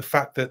way, that the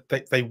fact that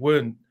they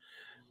weren't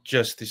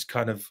just this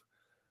kind of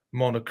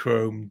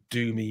monochrome,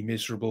 doomy,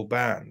 miserable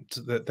band,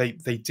 that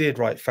they did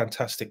write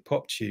fantastic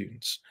pop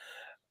tunes,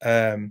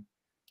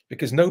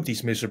 because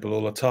nobody's miserable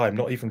all the time,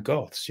 not even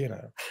goths, you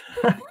know.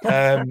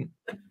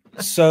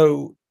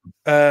 So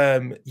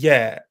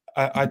yeah,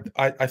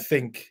 I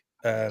think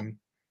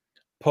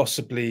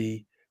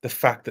possibly the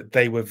fact that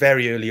they were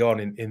very early on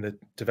in the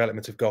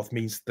development of goth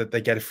means that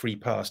they get a free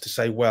pass to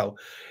say, well,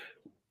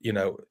 you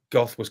know,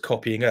 goth was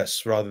copying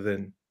us rather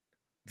than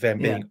them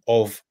being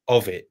of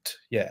it.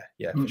 Yeah,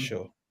 for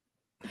sure.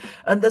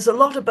 And there's a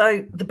lot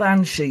about the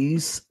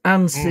Banshees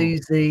and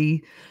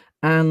Suzi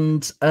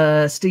and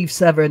Steve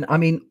Severin. I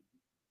mean,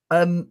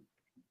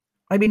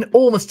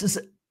 almost as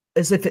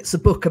if it's a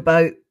book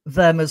about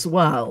them as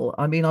well.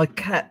 I mean, I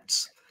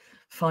kept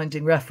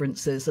finding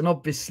references, and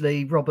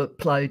obviously Robert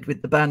played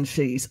with the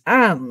Banshees.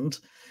 And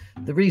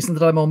the reason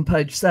that I'm on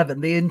page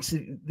 7, the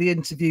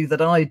interview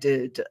that I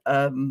did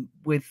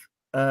with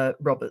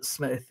Robert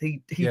Smith,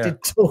 he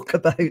did talk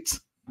about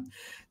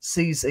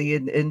Suzi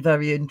in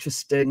very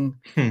interesting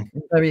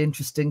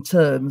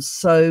terms.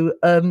 So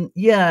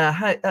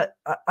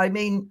I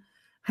mean,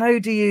 how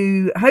do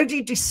you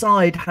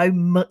decide how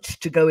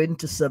much to go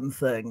into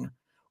something?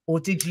 Or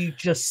did you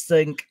just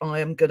think,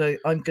 I'm gonna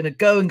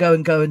go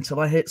until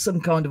I hit some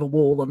kind of a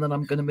wall, and then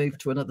I'm gonna move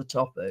to another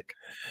topic?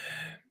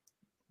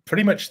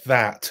 Pretty much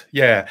that,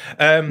 yeah.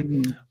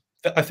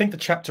 I think the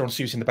chapter on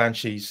Suzi and the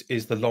Banshees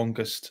is the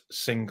longest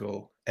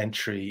single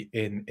entry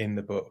in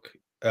the book.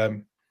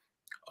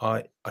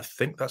 I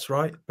think that's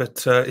right,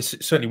 but it's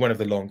certainly one of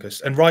the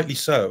longest, and rightly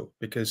so,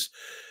 because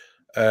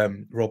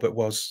Robert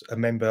was a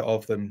member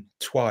of them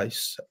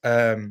twice.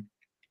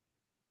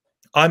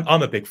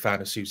 I'm a big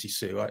fan of Suzi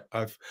Sue.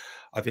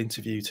 I've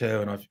interviewed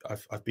her, and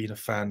I've been a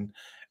fan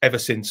ever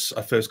since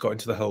I first got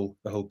into the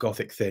whole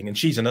Gothic thing. And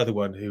she's another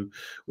one who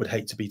would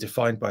hate to be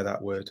defined by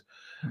that word.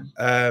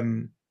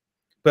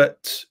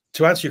 But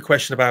to answer your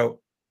question about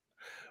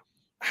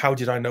how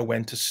did I know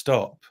when to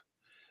stop,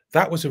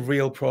 that was a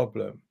real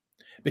problem,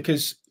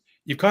 because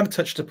you've kind of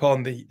touched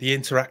upon the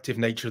interactive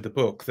nature of the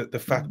book, that the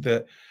fact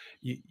that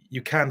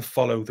you can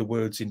follow the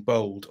words in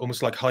bold,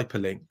 almost like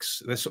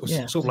hyperlinks. There's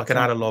sort of like an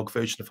analog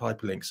version of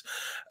hyperlinks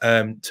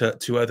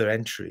to other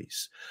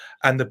entries,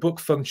 and the book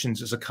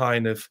functions as a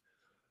kind of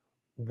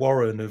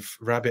warren of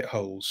rabbit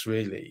holes,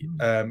 really,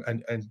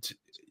 and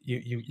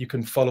you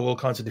can follow all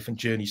kinds of different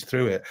journeys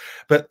through it.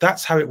 But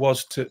that's how it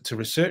was to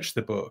research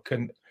the book,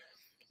 and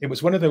it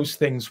was one of those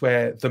things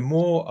where the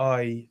more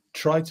I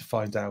tried to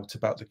find out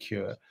about the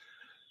Cure,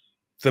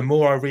 the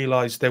more I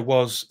realized there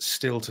was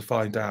still to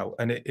find out.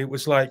 And it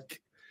was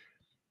like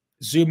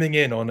zooming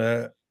in on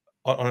an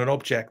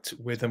object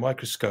with a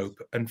microscope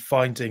and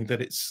finding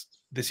that it's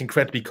this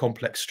incredibly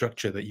complex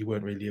structure that you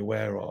weren't really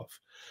aware of.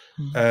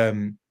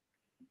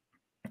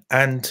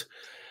 And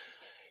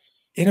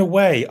in a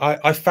way,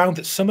 I found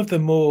that some of the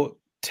more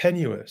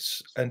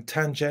tenuous and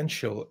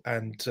tangential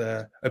and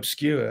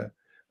obscure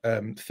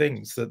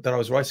things that I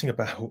was writing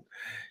about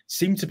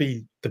seemed to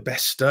be the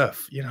best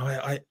stuff. You know,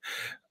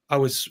 I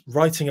was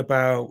writing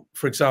about,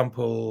 for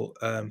example,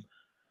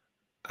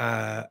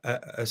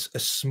 a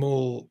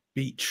small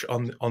beach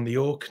on the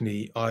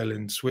Orkney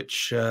Islands,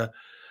 which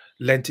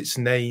lent its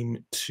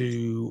name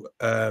to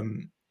a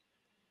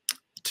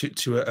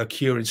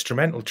Cure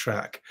instrumental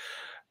track.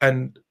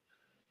 And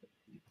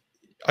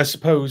I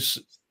suppose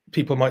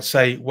people might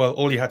say, well,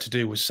 all you had to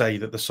do was say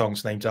that the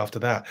song's named after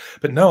that.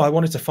 But no, I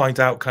wanted to find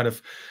out kind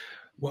of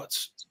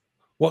what's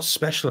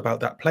special about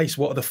that place.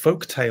 What are the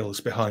folk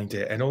tales behind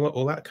it, and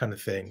all that kind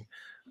of thing.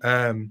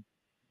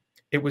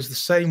 It was the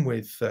same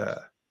with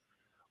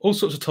all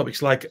sorts of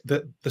topics, like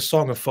the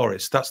Song of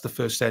Forest. That's the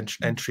first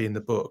entry in the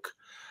book.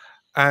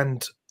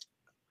 And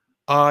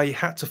I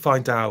had to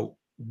find out,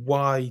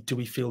 why do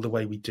we feel the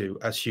way we do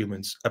as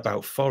humans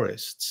about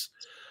forests?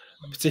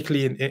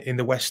 Particularly in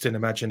the Western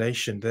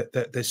imagination,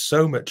 that there's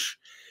so much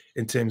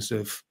in terms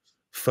of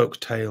folk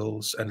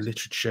tales and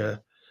literature,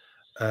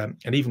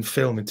 and even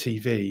film and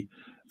TV,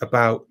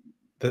 about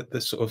the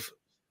sort of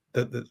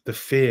the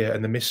fear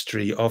and the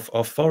mystery of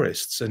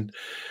forests. And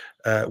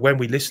when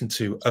we listen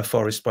to A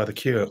Forest by the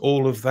Cure,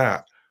 all of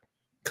that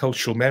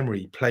cultural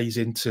memory plays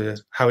into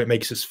how it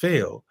makes us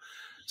feel.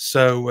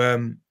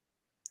 So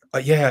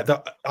yeah,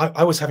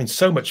 I was having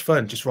so much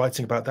fun just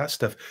writing about that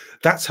stuff.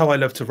 That's how I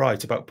love to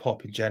write about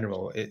pop in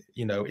general.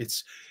 You know,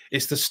 it's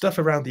the stuff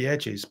around the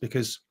edges,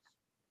 because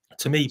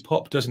to me,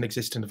 pop doesn't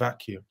exist in a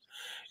vacuum.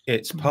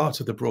 It's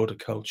part of the broader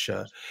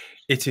culture.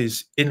 It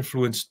is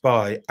influenced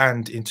by,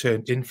 and in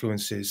turn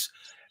influences,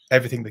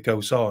 everything that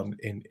goes on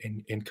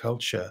in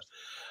culture.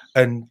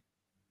 And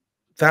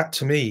that,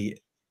 to me,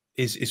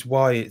 is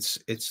why it's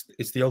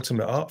the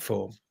ultimate art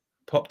form.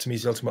 Pop to me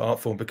is the ultimate art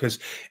form, because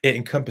it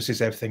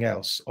encompasses everything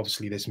else.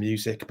 Obviously, there's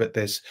music, but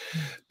there's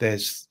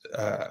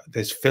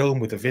film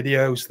with the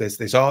videos.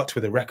 There's art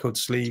with the record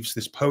sleeves.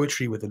 There's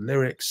poetry with the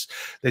lyrics.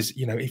 There's,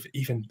 you know,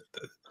 even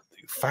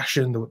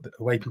fashion, the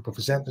way people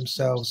present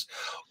themselves,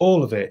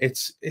 all of it.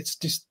 It's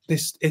just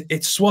this.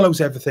 It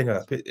swallows everything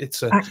up.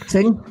 It's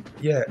acting.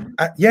 Yeah.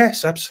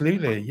 Yes,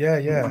 absolutely.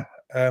 Yeah.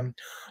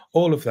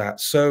 All of that.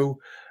 So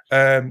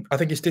I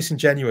think it's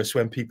disingenuous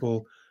when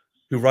people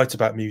who write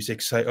about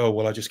music say, oh,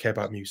 well, I just care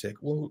about music.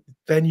 Well,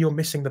 then you're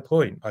missing the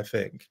point, I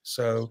think.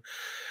 So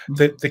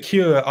the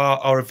Cure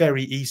are a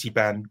very easy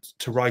band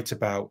to write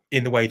about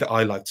in the way that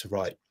I like to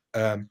write,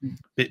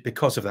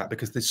 because of that,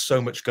 because there's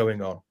so much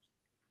going on.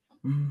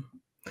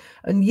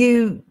 And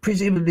you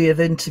presumably have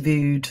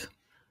interviewed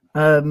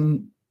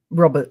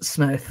Robert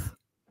Smith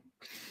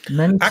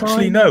many times?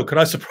 Actually, no. Can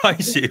I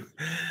surprise you?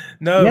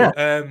 No.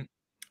 Yeah.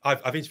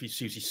 I've interviewed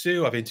Suzi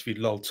Sue. I've interviewed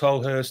Lol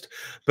Tolhurst,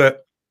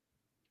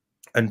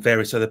 and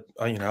various other,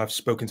 you know, I've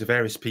spoken to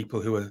various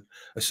people who are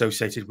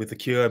associated with the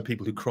Cure and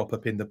people who crop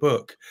up in the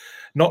book.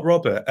 Not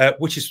Robert,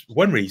 which is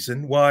one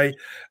reason why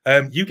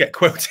you get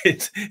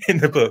quoted in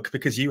the book,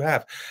 because you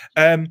have.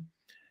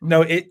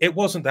 No, it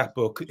wasn't that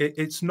book.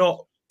 It's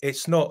not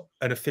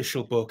an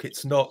official book.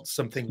 It's not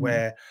something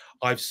where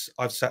I've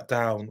sat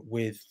down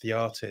with the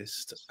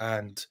artist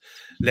and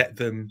let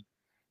them,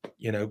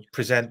 you know,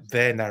 present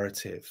their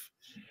narrative.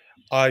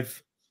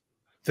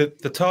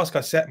 The task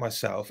I set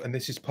myself, and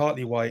this is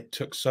partly why it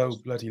took so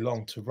bloody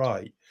long to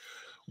write,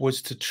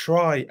 was to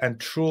try and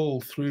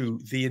trawl through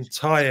the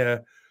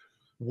entire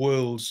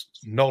world's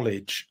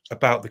knowledge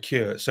about the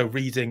Cure. So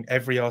reading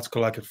every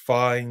article I could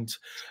find,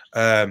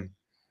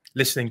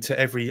 listening to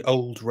every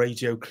old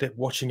radio clip,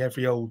 watching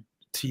every old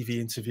TV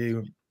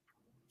interview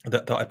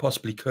that I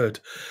possibly could,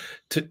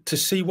 to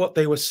see what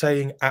they were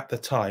saying at the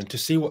time, to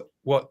see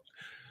what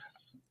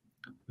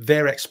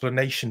their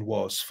explanation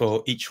was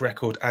for each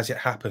record as it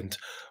happened,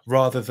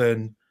 rather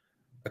than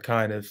a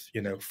kind of,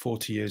 you know,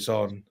 40 years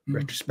on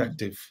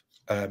retrospective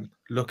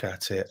look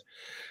at it.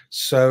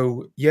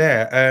 So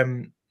yeah,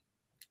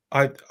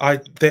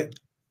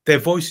 their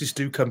voices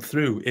do come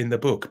through in the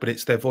book, but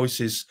it's their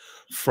voices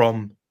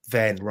from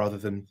then rather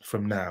than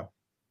from now.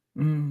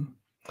 Mm.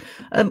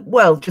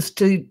 Well, just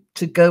to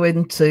go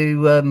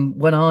into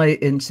when I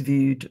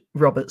interviewed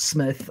Robert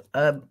Smith,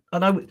 and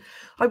I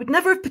would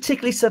never have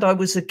particularly said I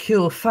was a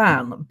Cure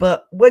fan,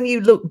 but when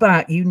you look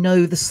back, you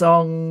know the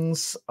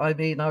songs. I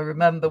mean, I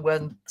remember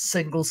when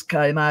singles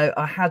came out,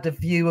 I had a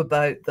view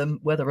about them,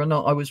 whether or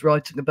not I was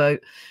writing about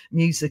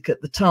music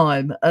at the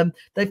time.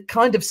 They've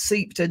kind of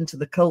seeped into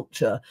the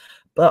culture.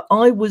 But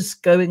I was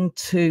going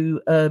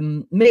to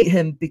meet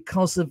him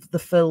because of the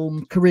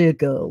film Career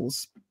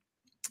Girls.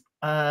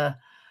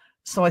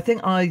 So I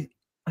think I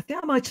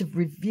might have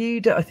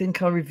reviewed it. I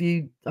think I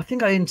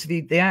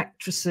interviewed the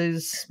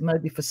actresses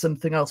maybe for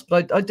something else,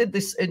 but I did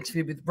this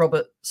interview with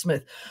Robert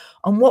Smith.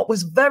 And what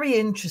was very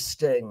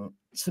interesting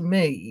to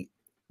me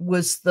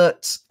was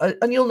that,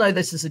 and you'll know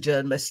this as a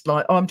journalist,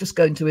 like, oh, I'm just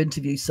going to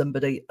interview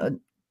somebody, and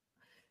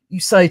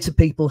you say to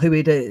people who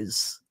it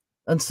is,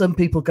 and some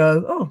people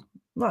go, oh,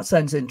 that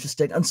sounds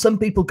interesting. And some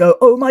people go,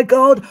 oh my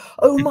God.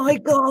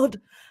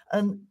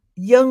 And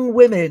young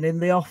women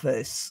in the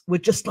office were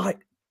just like,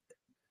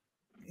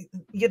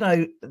 you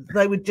know,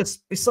 they were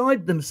just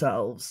beside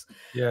themselves.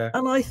 Yeah.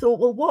 And I thought,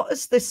 well, what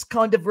is this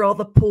kind of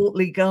rather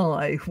portly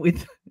guy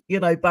with, you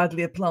know,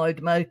 badly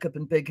applied makeup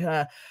and big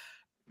hair?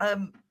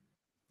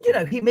 You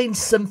know, he means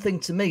something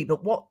to me,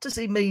 but what does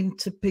he mean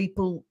to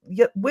people,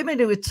 women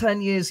who are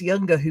 10 years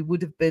younger, who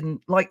would have been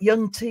like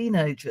young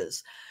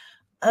teenagers?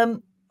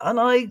 And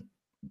I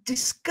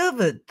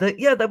discovered that,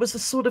 yeah, there was a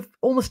sort of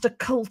almost a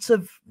cult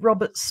of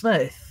Robert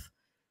Smith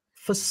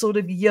for sort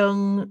of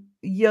young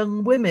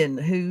women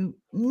who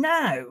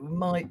now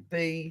might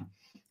be,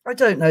 I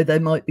don't know, they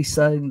might be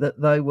saying that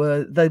they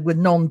were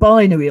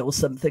non-binary or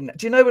something.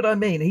 Do you know what I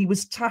mean? He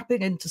was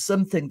tapping into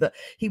something that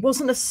he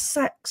wasn't a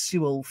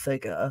sexual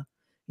figure.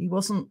 He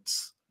wasn't.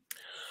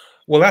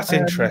 Well, that's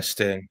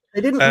interesting.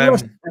 They didn't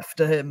rush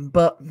after him,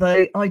 but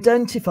they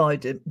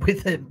identified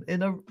with him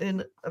in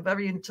a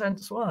very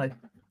intense way.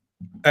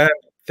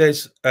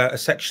 There's a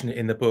section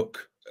in the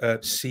book,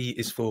 C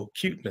is for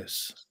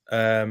cuteness,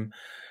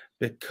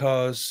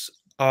 because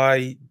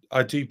I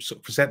do sort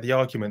of present the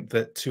argument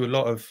that to a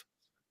lot of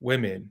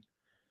women,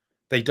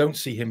 they don't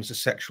see him as a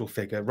sexual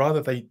figure.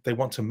 Rather, they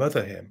want to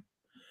mother him,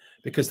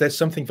 because there's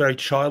something very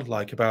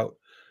childlike about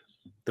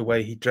the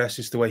way he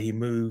dresses, the way he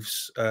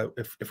moves.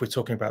 If we're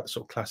talking about the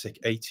sort of classic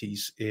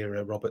 80s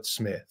era Robert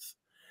Smith,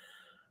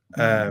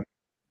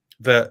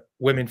 that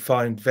women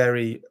find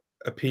very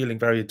appealing,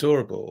 very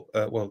adorable.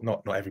 Well,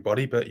 not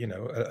everybody, but you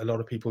know, a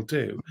lot of people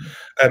do.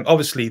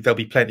 Obviously, there'll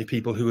be plenty of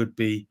people who would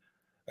be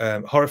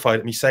horrified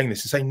at me saying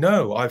this and saying,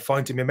 "No, I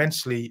find him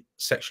immensely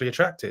sexually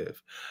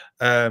attractive."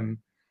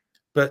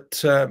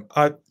 But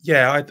I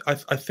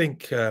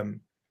think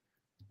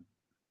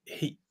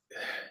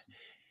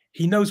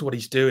he knows what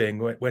he's doing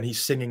when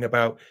he's singing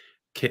about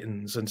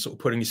kittens and sort of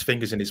putting his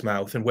fingers in his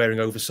mouth and wearing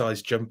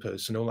oversized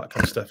jumpers and all that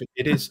kind of stuff.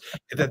 It is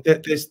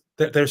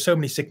there are so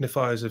many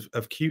signifiers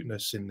of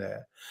cuteness in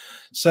there.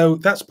 So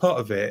that's part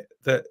of it,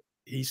 that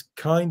he's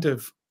kind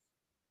of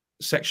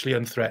sexually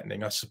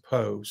unthreatening, I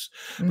suppose.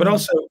 But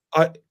also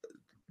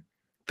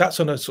that's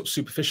on a sort of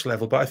superficial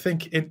level. But I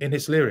think in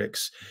his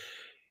lyrics,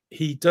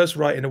 he does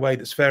write in a way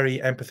that's very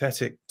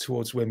empathetic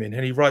towards women,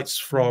 and he writes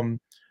from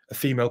a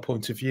female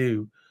point of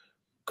view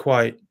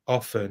quite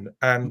often,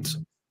 and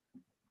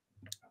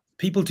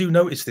people do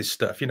notice this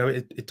stuff. You know,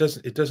 it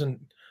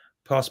doesn't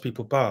pass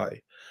people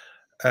by.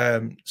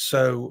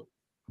 So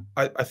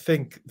I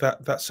think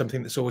that's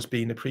something that's always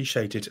been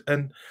appreciated,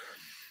 and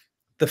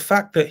the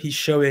fact that he's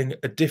showing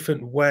a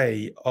different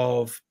way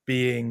of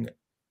being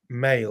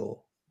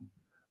male.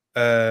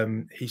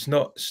 He's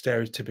not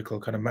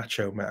stereotypical kind of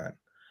macho man,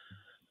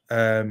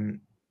 and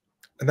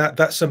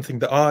that's something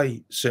that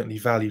I certainly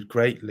valued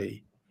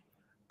greatly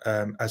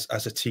as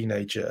a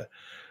teenager.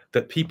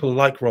 That people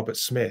like Robert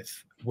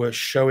Smith were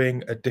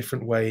showing a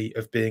different way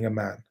of being a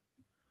man.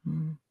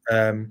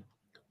 You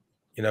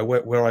know,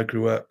 where I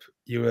grew up,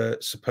 you were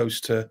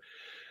supposed to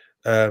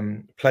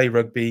play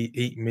rugby,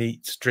 eat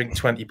meat, drink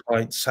 20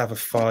 pints, have a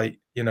fight,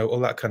 you know, all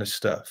that kind of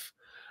stuff,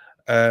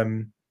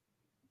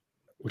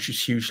 which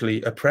is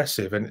hugely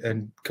oppressive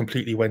and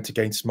completely went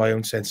against my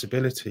own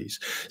sensibilities.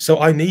 So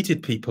I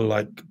needed people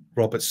like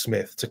Robert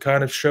Smith to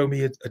kind of show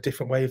me a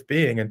different way of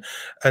being. And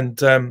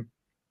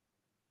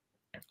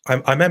I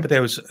remember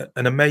there was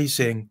an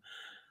amazing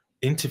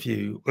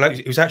interview. Like,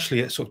 it was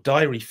actually a sort of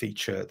diary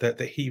feature that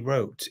he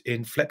wrote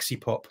in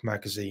Flexipop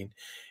magazine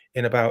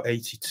in about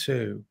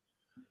 '82,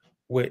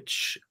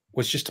 which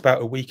was just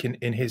about a week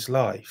in his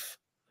life.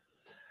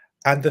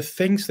 And the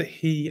things that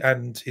he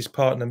and his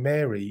partner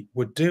Mary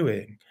were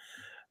doing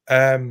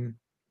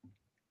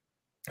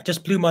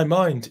just blew my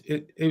mind.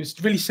 It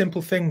was really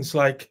simple things,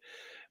 like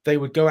they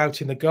would go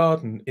out in the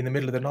garden in the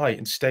middle of the night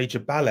and stage a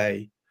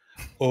ballet,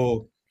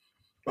 or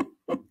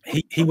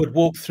he would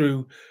walk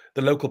through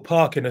the local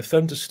park in a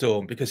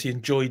thunderstorm because he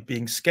enjoyed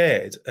being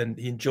scared, and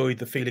he enjoyed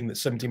the feeling that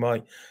somebody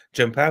might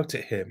jump out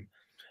at him.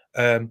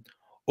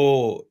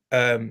 Or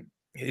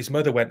his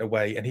mother went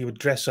away, and he would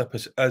dress up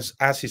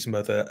as his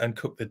mother and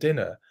cook the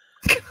dinner,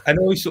 and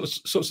all these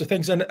sorts of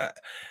things. And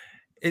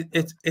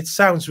it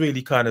sounds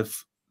really kind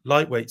of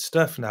lightweight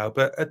stuff now,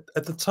 but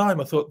at the time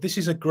I thought, this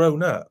is a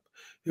grown up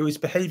who is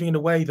behaving in a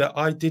way that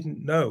I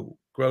didn't know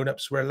grown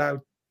ups were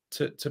allowed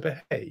to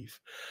behave.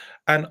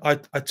 And I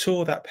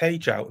tore that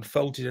page out and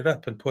folded it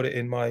up and put it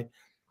in my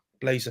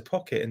blazer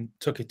pocket and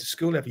took it to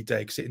school every day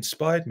because it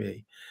inspired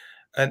me.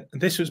 And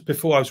this was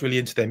before I was really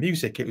into their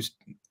music. It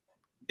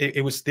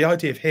was the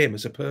idea of him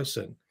as a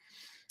person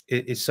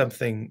is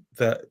something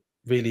that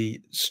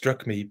really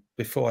struck me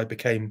before I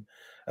became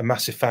a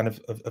massive fan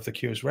of the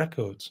Cure's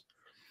records.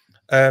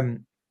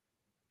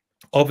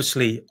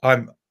 Obviously,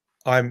 I'm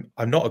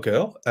not a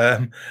girl,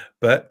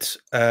 but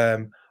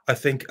I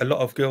think a lot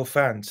of girl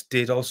fans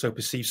did also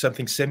perceive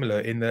something similar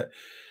in that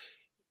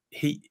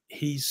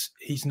he's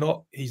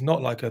not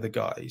like other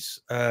guys,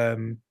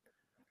 and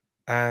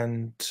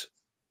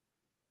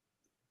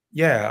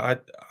yeah,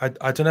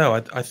 I don't know.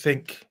 I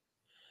think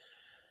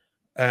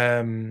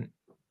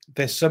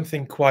there's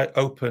something quite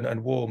open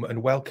and warm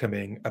and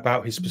welcoming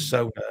about his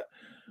persona,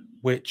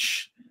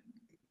 which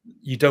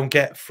you don't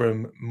get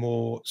from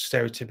more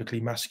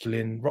stereotypically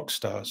masculine rock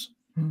stars.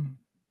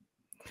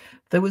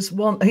 There was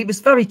one, he was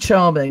very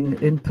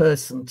charming in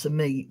person to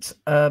meet,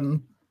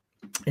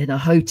 in a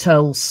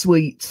hotel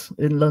suite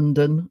in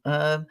London.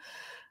 I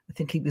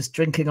think he was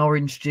drinking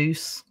orange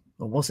juice,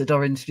 or was it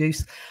orange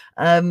juice?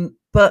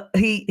 But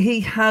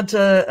he had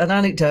an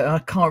anecdote, I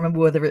can't remember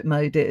whether it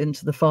made it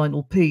into the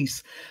final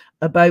piece,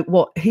 about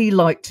what he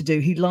liked to do.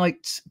 He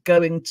liked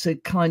going to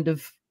kind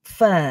of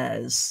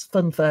fairs,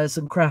 fun fairs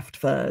and craft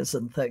fairs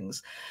and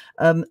things.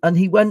 And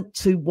he went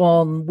to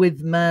one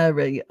with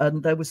Mary,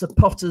 and there was a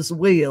potter's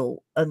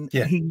wheel, and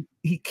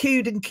he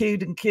queued and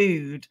queued and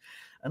queued,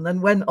 and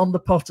then went on the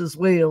potter's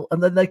wheel,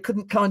 and then they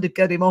couldn't kind of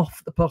get him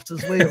off the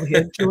potter's wheel. He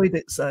enjoyed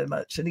it so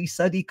much. And he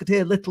said he could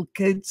hear little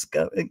kids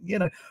going, you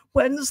know,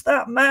 when's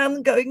that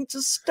man going to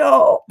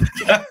stop?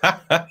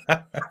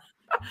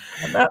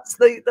 And that's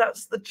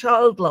the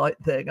childlike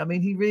thing. I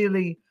mean, he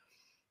really,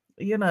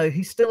 you know,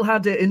 he still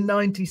had it in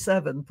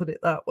 97, put it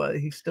that way.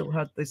 He still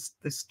had this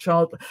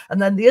child. And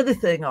then the other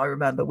thing I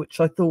remember, which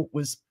I thought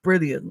was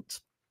brilliant,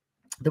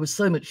 there was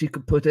so much you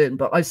could put in,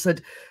 but I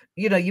said,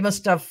 you know, you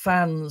must have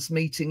fans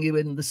meeting you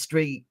in the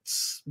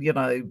streets. You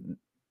know,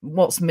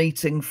 what's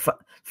meeting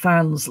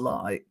fans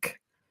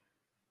like?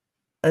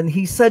 And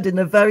he said in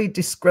a very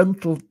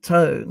disgruntled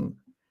tone,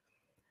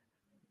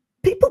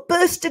 people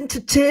burst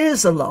into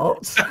tears a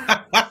lot.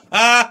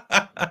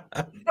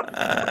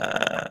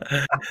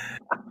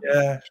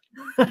 Yeah.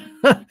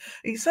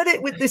 He said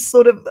it with this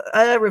sort of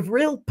air of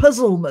real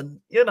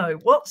puzzlement. You know,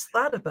 what's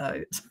that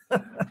about?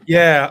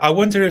 Yeah, I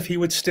wonder if he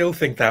would still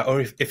think that,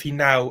 or if he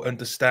now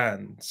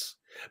understands.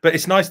 But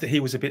it's nice that he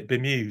was a bit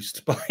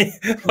bemused by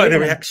the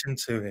reaction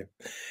to him.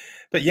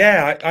 But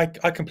yeah,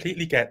 I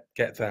completely get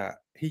that.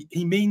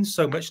 He means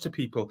so much to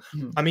people.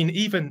 I mean,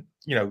 even,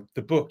 you know,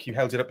 the book, you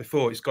held it up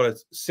before, it's got a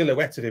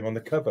silhouette of him on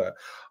the cover.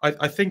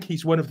 I think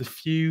he's one of the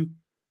few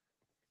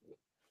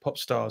pop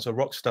stars or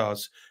rock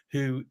stars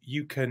who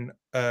you can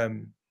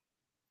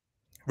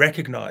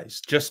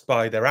recognize just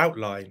by their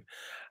outline.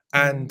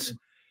 And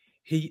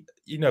he,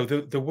 you know,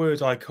 the word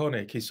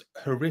iconic is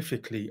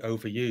horrifically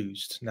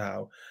overused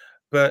now,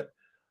 but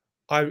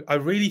I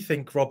really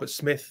think Robert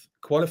Smith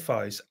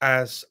qualifies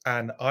as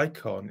an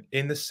icon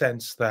in the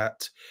sense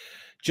that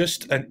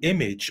just an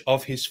image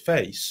of his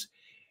face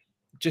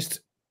just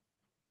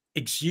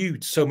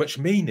exudes so much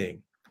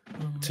meaning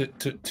to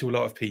a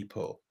lot of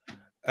people.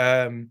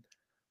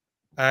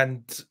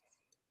 And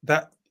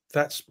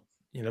that's,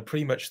 you know,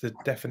 pretty much the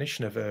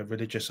definition of a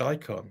religious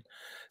icon.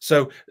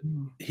 So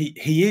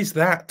he is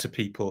that to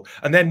people.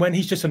 And then when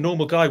he's just a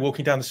normal guy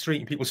walking down the street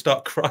and people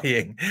start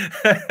crying,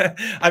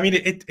 I mean,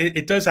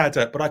 it does add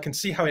up, but I can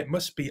see how it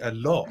must be a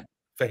lot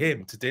for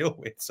him to deal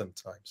with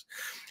sometimes.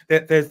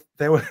 There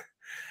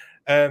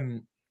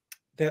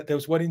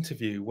was one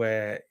interview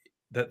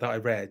that I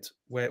read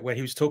where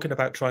he was talking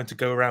about trying to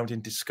go around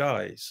in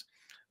disguise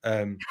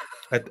at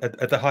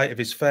the height of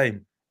his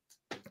fame.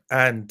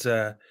 And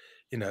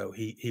you know,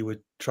 he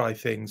would try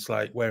things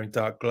like wearing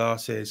dark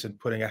glasses and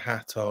putting a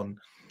hat on,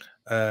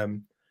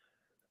 and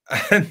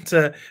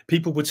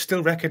people would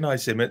still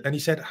recognize him. And he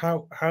said,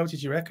 "How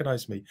did you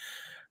recognize me?"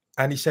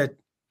 And he said,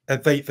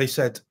 "They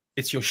said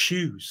it's your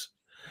shoes."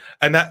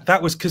 And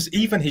that was because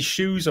even his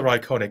shoes are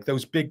iconic.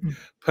 Those big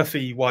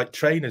puffy white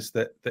trainers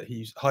that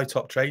he high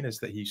top trainers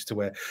that he used to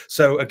wear.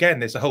 So again,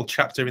 there's a whole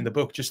chapter in the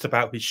book just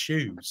about his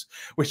shoes,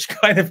 which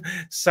kind of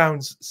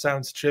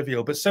sounds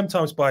trivial, but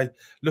sometimes by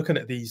looking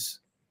at these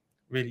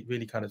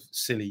really kind of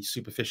silly,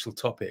 superficial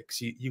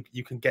topics,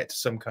 you can get to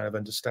some kind of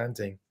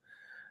understanding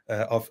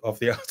of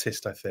the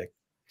artist, I think.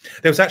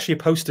 There was actually a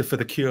poster for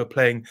the Cure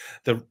playing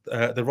the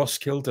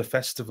Roskilde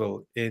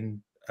Festival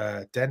in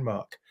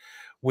Denmark,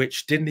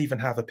 which didn't even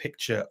have a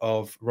picture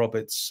of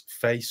Robert's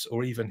face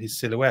or even his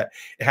silhouette.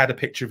 It had a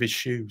picture of his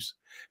shoes,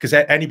 because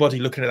anybody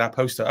looking at that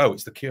poster, oh,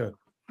 it's the Cure,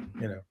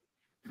 you know.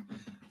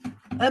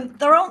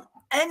 There aren't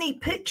any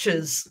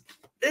pictures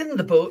in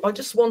the book. I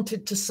just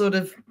wanted to sort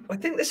of, I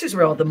think this is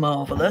rather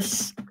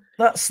marvelous.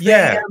 That's the,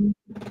 yeah.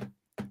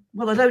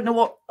 Well, I don't know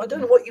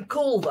what you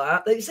call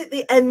that. Is it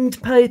the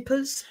end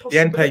papers? Possibly?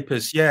 The end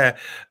papers, yeah.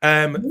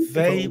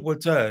 They were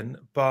done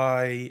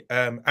by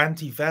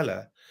Andy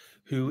Vella,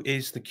 who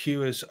is the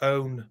Cure's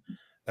own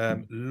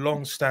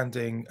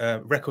long-standing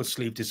record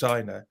sleeve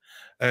designer.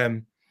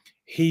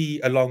 He,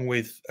 along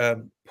with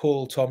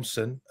Paul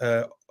Thompson,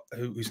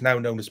 who's now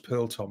known as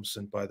Pearl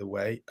Thompson, by the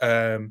way,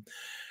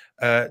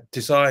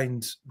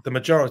 designed the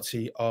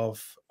majority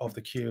of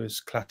the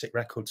Cure's classic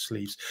record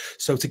sleeves.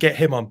 So to get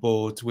him on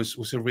board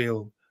was a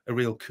real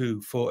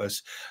coup for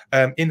us.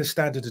 In the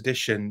standard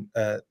edition,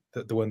 the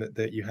one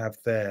that you have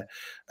there,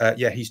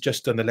 yeah, he's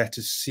just done the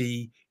letters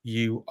C,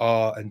 U,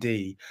 R, and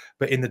E.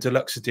 But in the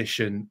deluxe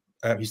edition,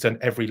 he's done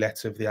every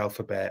letter of the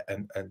alphabet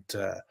and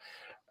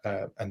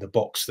the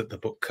box that the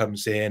book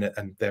comes in,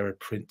 and there are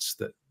prints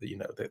that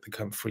that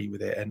come free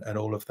with it, and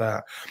all of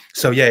that.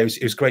 So yeah,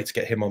 it was great to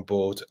get him on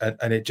board,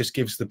 and it just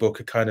gives the book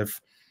a kind of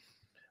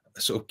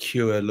a sort of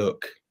Cure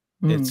look.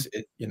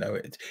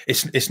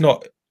 It's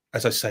not,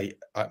 as I say,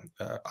 I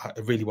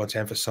really want to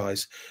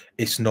emphasize,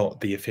 it's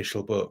not the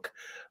official book,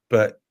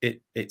 but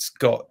it's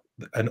got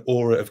an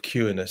aura of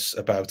Cureness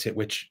about it,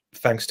 which,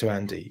 thanks to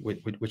Andy,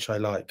 which I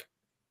like.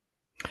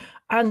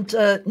 And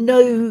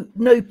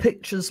no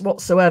pictures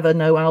whatsoever,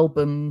 no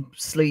album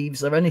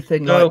sleeves or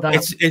anything like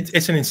that.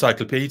 It's an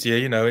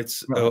encyclopedia,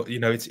 it's right.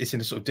 It's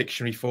in a sort of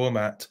dictionary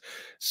format.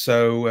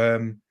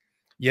 So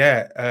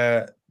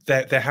yeah,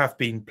 there have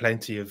been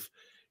plenty of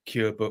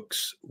Cure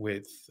books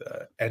with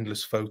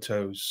endless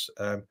photos.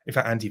 In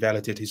fact, Andy Vella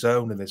did his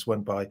own, and there's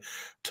one by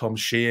Tom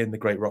Sheehan, the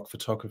great rock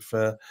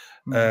photographer.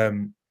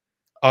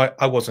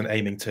 I wasn't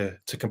aiming to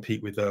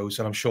compete with those,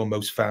 and I'm sure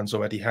most fans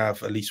already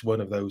have at least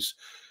one of those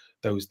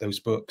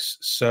books.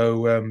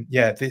 So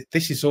yeah,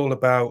 this is all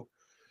about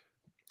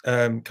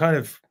kind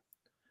of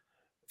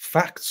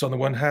facts on the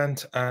one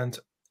hand and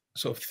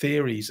sort of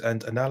theories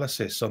and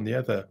analysis on the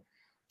other.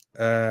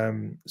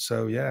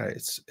 So yeah,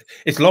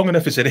 it's long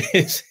enough as it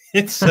is.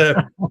 It's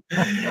half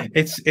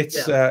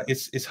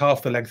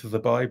the length of the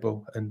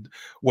Bible and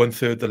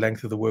 1/3 the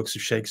length of the works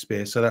of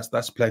Shakespeare. So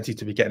that's plenty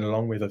to be getting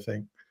along with, I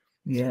think.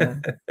 Yeah.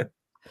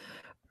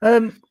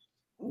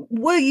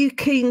 Were you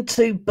keen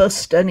to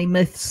bust any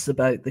myths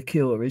about the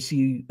Cure as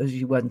you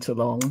went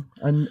along,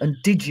 and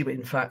did you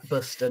in fact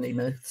bust any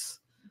myths?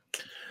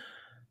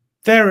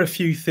 There are a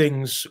few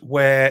things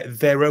where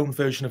their own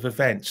version of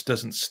events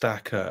doesn't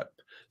stack up.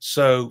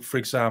 So, for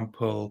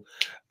example,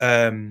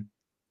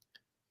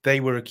 they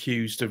were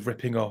accused of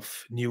ripping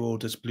off New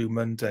Order's Blue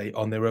Monday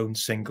on their own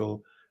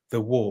single,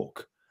 The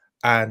Walk,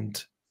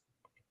 and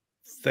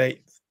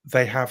they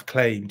have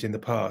claimed in the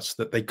past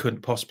that they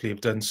couldn't possibly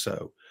have done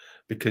so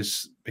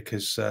because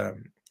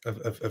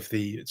of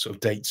the sort of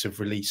dates of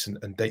release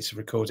and dates of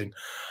recording.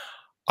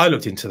 I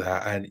looked into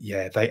that, and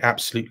yeah, they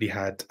absolutely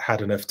had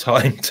enough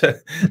time to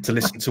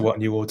listen to what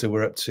New Order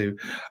were up to.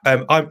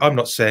 I'm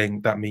not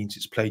saying that means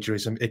it's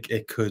plagiarism.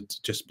 It could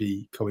just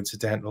be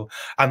coincidental,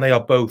 and they are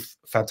both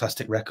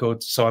fantastic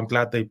records. So I'm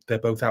glad they're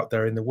both out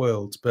there in the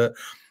world. But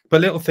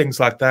little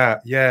things like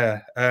that,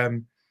 yeah.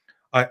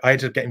 I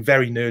ended up getting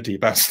very nerdy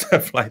about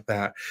stuff like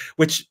that,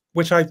 which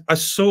I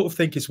sort of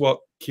think is what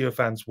Cure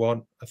fans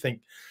want. I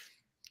think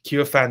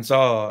Cure fans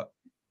are,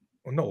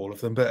 well, not all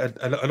of them, but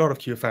a lot of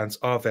Cure fans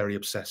are very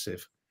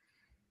obsessive,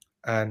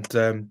 and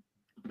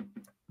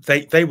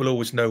they will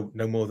always know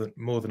more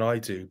than I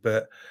do.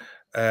 But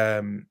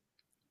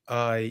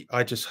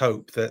I just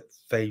hope that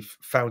they've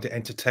found it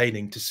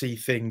entertaining to see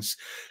things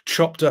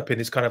chopped up in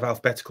this kind of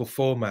alphabetical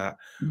format,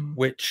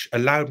 which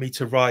allowed me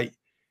to write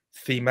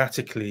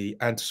thematically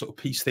and to sort of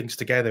piece things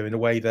together in a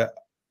way that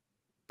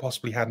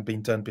possibly hadn't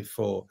been done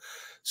before.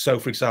 So,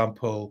 for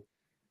example,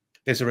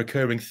 there's a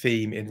recurring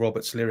theme in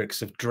Robert's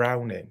lyrics of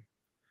drowning.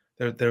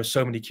 There are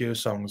so many Cure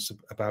songs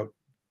about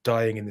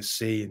dying in the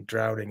sea and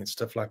drowning and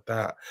stuff like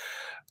that,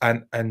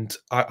 and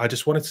I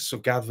just wanted to sort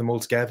of gather them all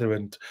together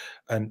and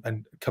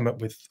come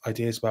up with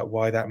ideas about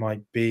why that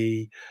might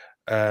be,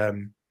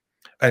 and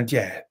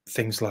yeah,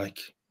 things like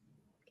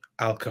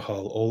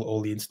alcohol,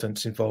 all the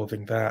instances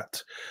involving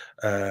that,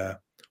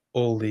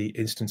 all the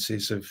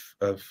instances of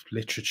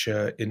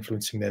literature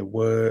influencing their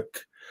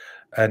work,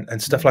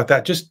 and stuff like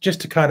that,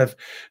 just to kind of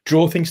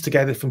draw things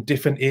together from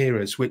different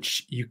eras,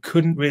 which you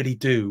couldn't really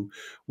do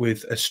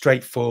with a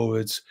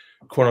straightforward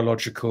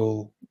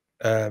chronological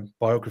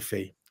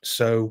biography.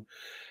 So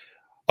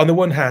on the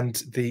one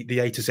hand, the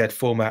A to Z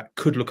format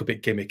could look a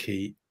bit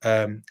gimmicky,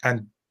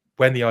 and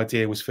when the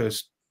idea was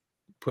first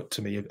put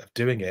to me of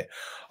doing it,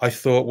 I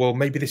thought, well,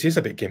 maybe this is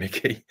a bit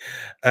gimmicky.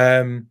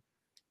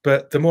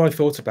 But the more I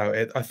thought about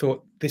it, I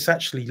thought this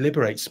actually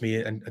liberates me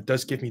and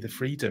does give me the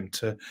freedom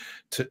to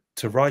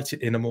write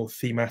it in a more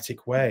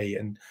thematic way,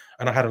 and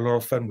I had a lot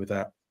of fun with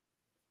that.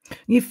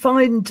 You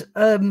find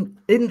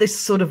in this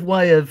sort of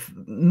way of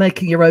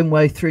making your own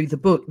way through the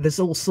book, there's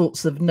all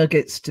sorts of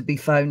nuggets to be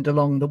found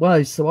along the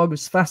way. So I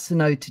was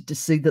fascinated to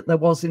see that there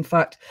was, in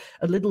fact,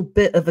 a little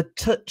bit of a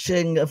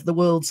touching of the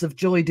worlds of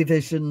Joy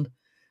Division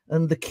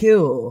and The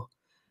Cure.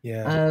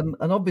 Yeah.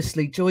 And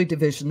obviously Joy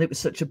Division, it was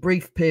such a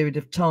brief period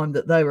of time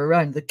that they were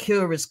around. The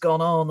Cure has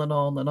gone on and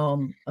on and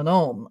on and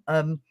on.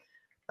 And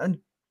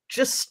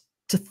just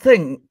to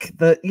think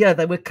that, yeah,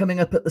 they were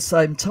coming up at the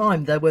same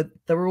time. There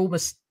were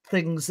almost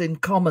things in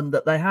common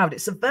that they had.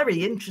 It's a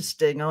very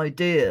interesting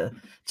idea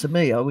to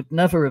me. I would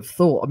never have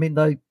thought. I mean,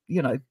 they,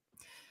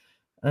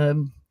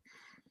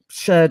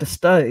 shared a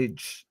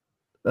stage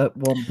at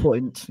one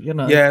point,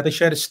 Yeah, they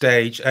shared a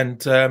stage,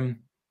 and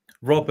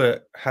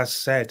Robert has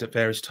said at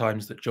various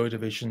times that Joy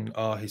Division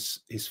are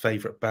his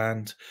favorite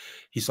band.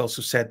 He's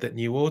also said that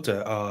New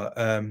Order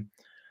are,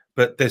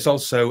 but there's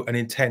also an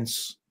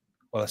intense,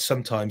 well,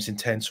 sometimes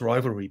intense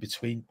rivalry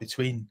between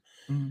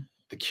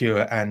the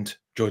Cure and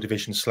Joy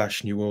Division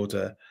 / New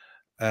Order,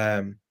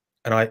 and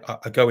I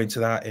go into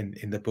that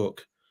in the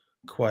book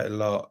quite a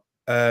lot.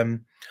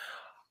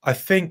 I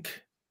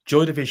think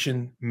Joy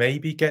Division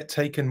maybe get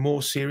taken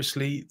more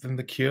seriously than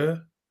the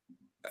Cure.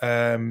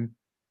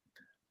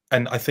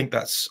 And I think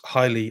that's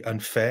highly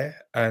unfair.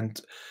 And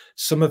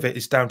some of it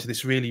is down to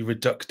this really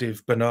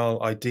reductive,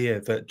 banal idea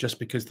that just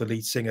because the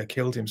lead singer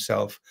killed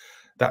himself,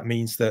 that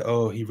means that,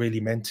 oh, he really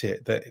meant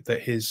it,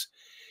 that his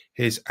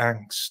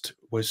angst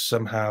was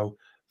somehow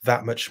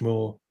that much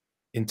more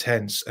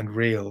intense and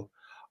real.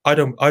 I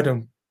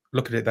don't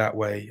look at it that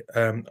way.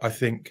 I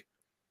think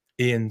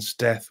Ian's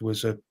death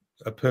was a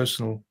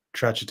personal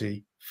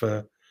tragedy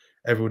for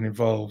everyone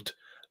involved,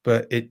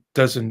 but it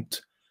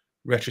doesn't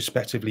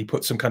retrospectively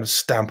put some kind of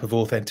stamp of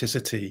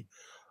authenticity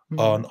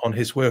on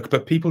his work.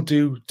 But people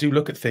do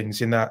look at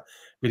things in that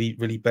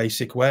really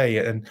basic way,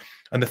 and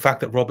the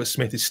fact that Robert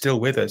Smith is still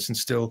with us and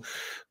still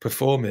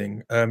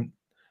performing,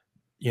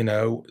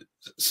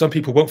 some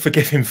people won't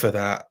forgive him for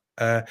that.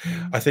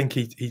 I think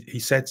he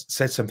said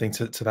something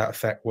to that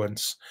effect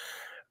once.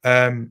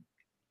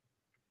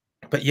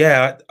 But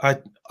yeah,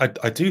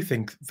 I do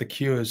think the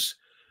Cure's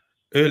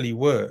early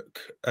work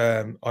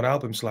on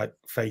albums like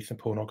Faith and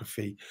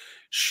Pornography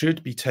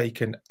should be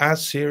taken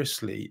as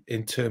seriously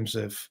in terms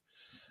of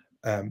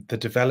the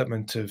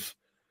development of,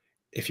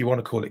 if you want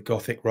to call it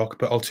gothic rock,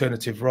 but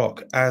alternative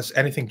rock, as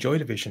anything Joy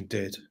Division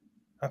did.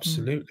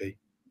 Absolutely.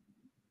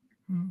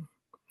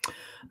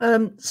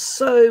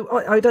 So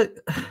I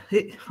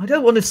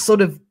don't want to sort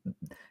of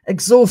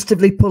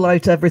exhaustively pull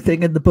out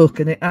everything in the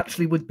book, and it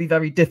actually would be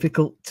very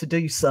difficult to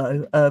do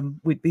so.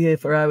 We'd be here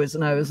for hours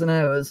and hours and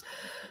hours.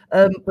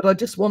 But I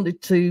just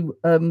wanted to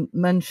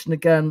mention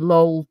again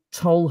Lol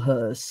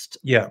Tolhurst.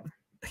 Yeah.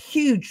 A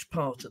huge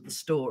part of the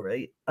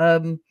story.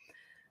 And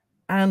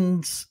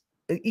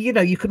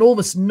you can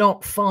almost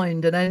not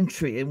find an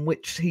entry in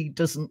which he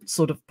doesn't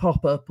sort of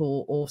pop up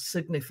or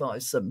signify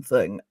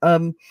something.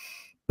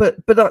 But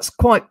that's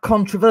quite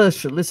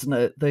controversial, isn't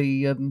it?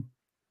 The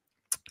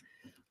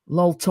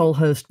Lol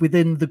Tolhurst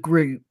within the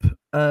group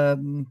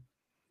has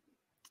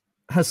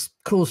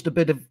caused a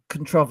bit of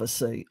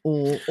controversy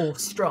or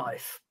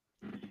strife.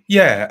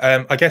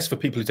 Yeah, I guess for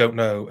people who don't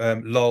know,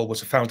 Lol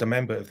was a founder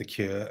member of the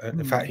Cure.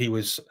 In fact, he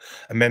was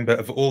a member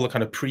of all the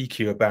kind of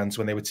pre-Cure bands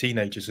when they were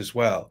teenagers as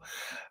well,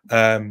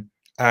 and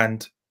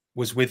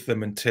was with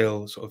them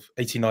until sort of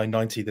 89,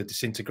 90, the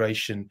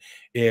disintegration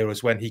era,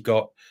 was when he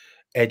got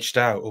edged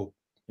out, or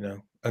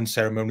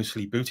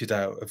unceremoniously booted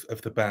out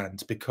of the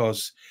band,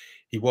 because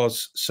he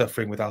was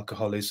suffering with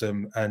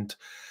alcoholism, and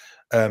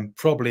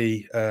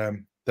probably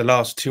the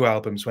last two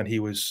albums when he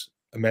was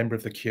a member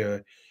of the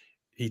Cure,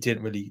 he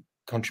didn't really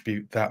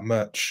contribute that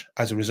much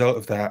as a result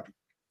of that.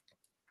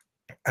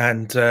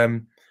 And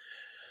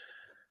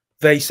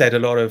they said a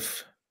lot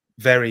of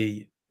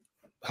very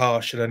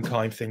harsh and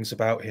unkind things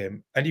about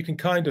him, and you can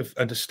kind of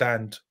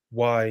understand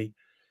why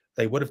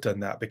they would have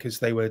done that, because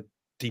they were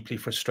deeply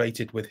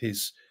frustrated with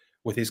his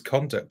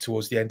conduct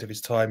towards the end of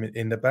his time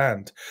in the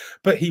band.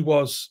 But he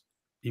was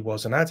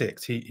an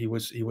addict. He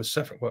was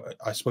suffering. Well,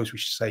 I suppose we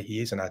should say he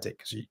is an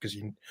addict, because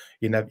you're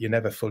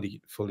never fully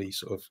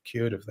sort of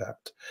cured of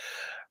that.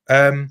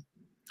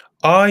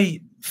 I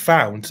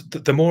found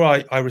that the more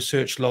I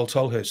researched Lol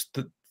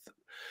Tolhurst,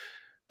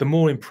 the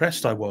more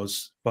impressed I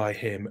was by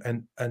him,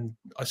 and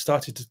I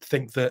started to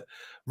think that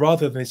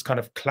rather than this kind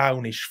of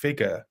clownish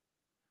figure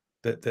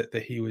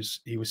that he was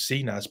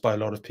seen as by a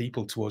lot of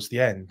people towards the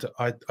end,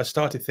 I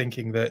started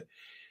thinking that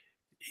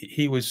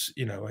he was,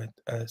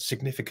 a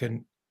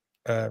significant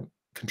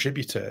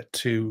contributor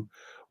to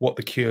what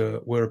the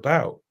Cure were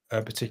about,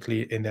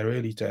 particularly in their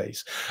early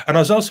days. And I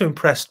was also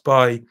impressed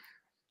by,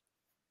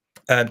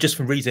 just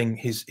from reading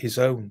his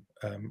own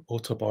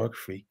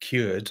autobiography,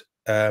 Cured,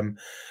 the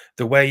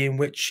way in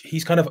which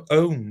he's kind of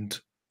owned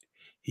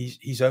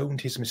he's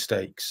owned his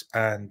mistakes,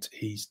 and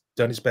he's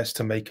done his best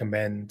to make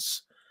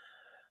amends,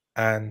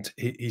 and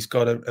he's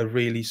got a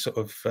really sort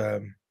of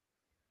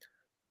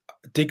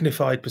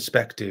dignified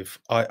perspective,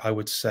 I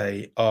would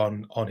say,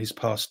 on his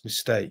past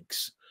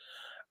mistakes.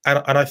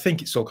 and I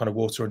think it's all kind of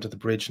water under the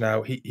bridge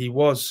now. He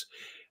was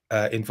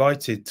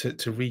invited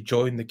to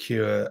rejoin the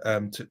Cure,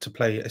 to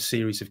play a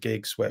series of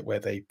gigs where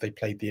they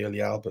played the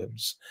early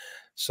albums.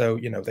 So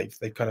you know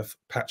they've kind of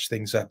patched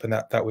things up, and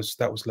that was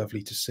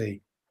lovely to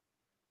see.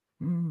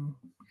 Mm.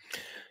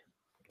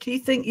 Do you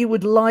think you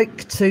would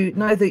like to,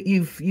 now that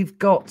you've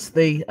got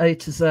the A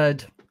to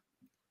Z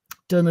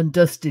done and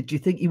dusted, do you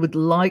think you would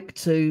like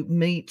to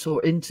meet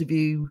or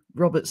interview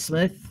Robert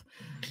Smith?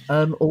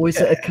 Or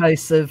is it a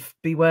case of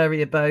be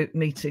wary about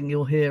meeting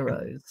your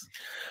heroes?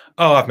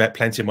 Oh, I've met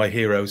plenty of my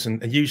heroes,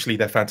 and usually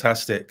they're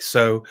fantastic.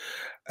 So,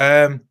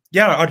 yeah,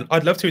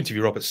 I'd love to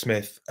interview Robert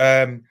Smith.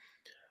 Everywhere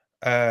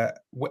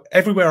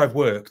I've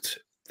worked,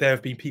 there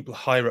have been people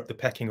higher up the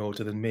pecking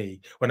order than me.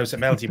 When I was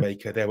at Melody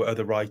Maker, there were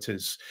other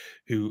writers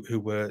who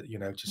were, you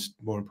know, just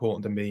more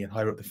important than me and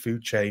higher up the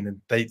food chain, and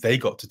they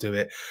got to do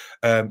it.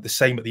 The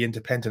same at the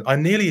Independent. I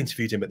nearly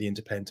interviewed him at the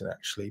Independent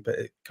actually, but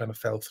it kind of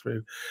fell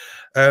through.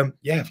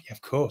 Yeah,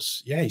 of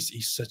course. Yeah,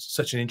 he's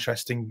such an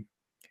interesting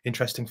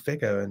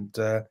figure, and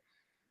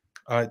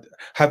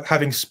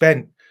having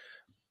spent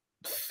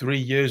 3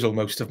 years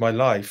almost of my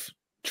life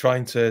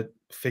trying to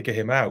figure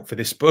him out for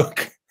this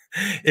book,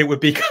 it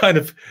would be kind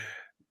of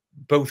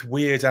both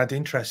weird and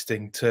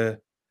interesting to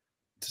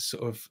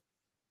sort of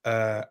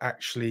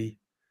actually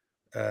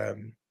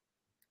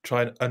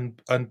try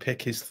and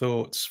unpick his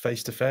thoughts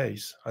face to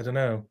face. I don't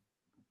know.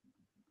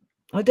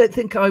 I don't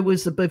think I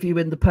was above you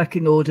in the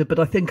pecking order, but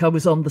I think I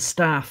was on the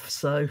staff.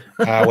 So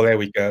well, there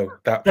we go.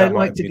 That don't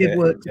like to give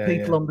work to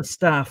people on the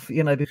staff,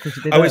 you know, because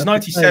I was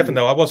 97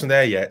 though. I wasn't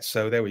there yet,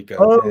 so there we go.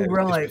 Oh, yeah,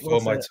 right.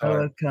 Before my time.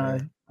 Oh,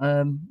 okay.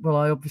 Yeah. Well,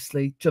 I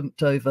obviously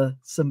jumped over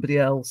somebody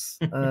else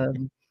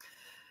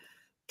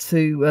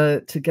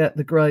to get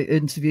the great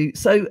interview.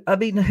 So, I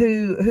mean,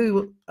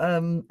 who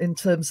in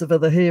terms of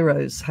other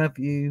heroes have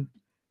you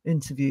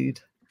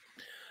interviewed?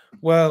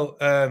 Well,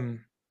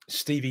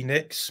 Stevie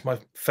Nicks, my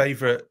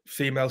favorite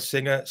female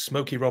singer.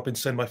 Smokey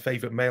Robinson, my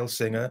favorite male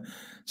singer.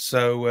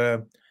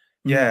 So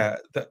yeah,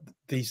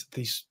 these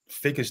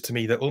figures to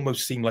me that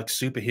almost seem like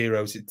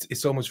superheroes.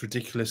 It's almost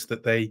ridiculous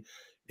that they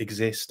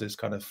exist as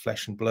kind of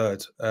flesh and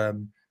blood.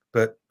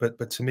 But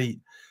to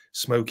me,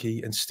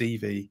 Smokey and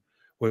Stevie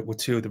were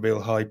two of the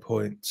real high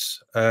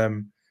points.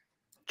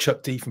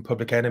 Chuck D from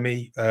Public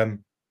Enemy,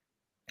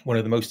 one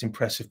of the most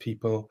impressive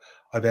people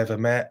I've ever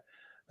met.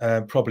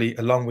 Probably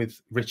along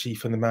with Richie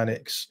from the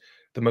Manics,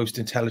 the most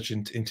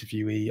intelligent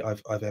interviewee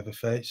I've ever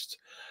faced.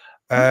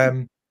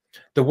 The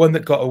one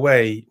that got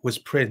away was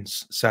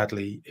Prince,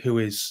 sadly, who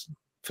is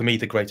for me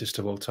the greatest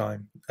of all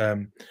time,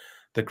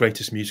 the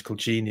greatest musical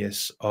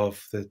genius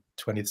of the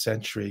 20th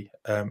century.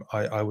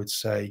 I would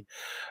say.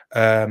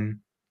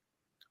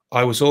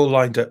 I was all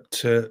lined up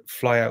to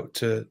fly out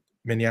to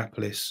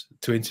Minneapolis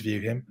to interview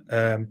him.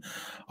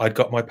 I'd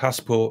got my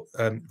passport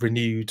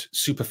renewed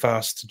super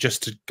fast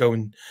just to go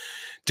and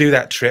do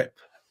that trip,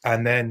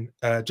 and then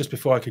just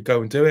before I could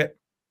go and do it,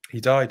 he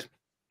died.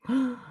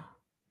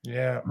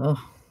 Yeah.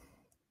 Oh,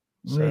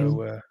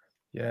 so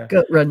yeah,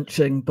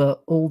 gut-wrenching,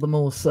 but all the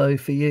more so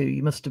for you.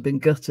 You must have been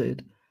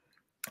gutted.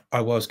 I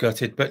was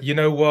gutted, but you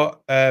know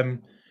what?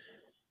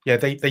 Yeah,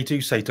 they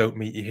do say don't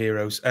meet your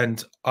heroes,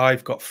 and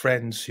I've got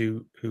friends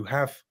who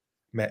have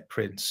met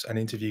Prince and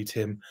interviewed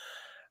him,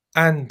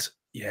 and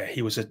yeah,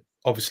 he was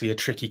obviously a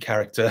tricky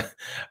character,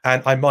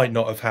 and I might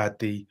not have had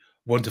the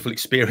wonderful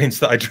experience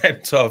that I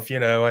dreamt of. You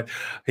know,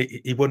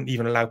 he wouldn't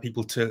even allow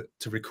people to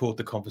record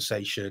the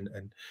conversation,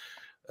 and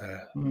I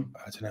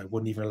don't know,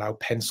 wouldn't even allow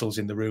pencils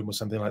in the room or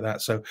something like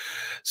that. So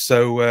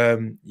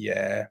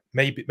yeah,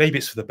 maybe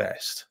it's for the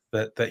best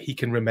that he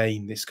can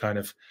remain this kind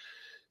of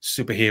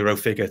superhero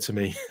figure to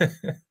me.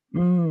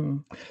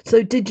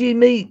 So did you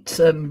meet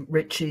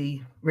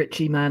Richie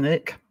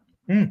Manic?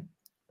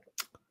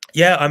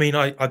 Yeah, I mean,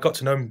 I got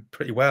to know him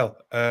pretty well.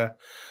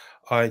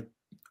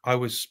 I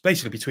was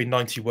basically between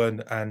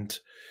 91 and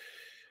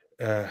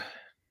I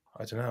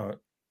don't know,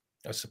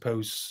 I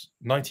suppose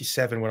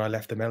 97 when I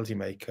left the Melody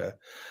Maker.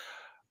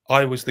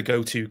 I was the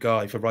go-to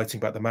guy for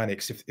writing about the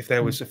Manics. If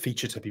there was a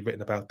feature to be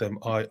written about them,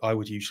 I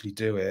would usually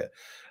do it.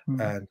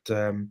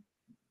 And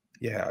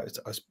yeah,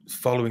 I was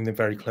following them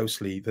very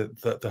closely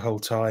the whole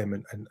time,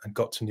 and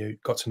got to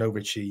know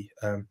Richie,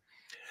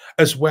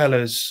 as well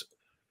as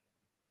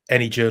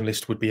any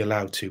journalist would be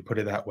allowed to, put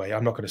it that way.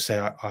 I'm not going to say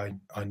I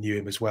knew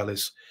him as well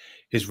as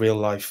his real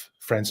life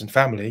friends and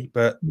family,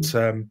 but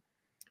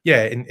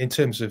yeah, in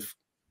terms of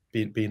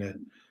being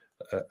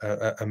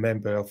a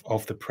member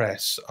of the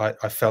press,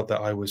 I felt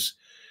that I was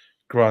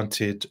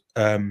granted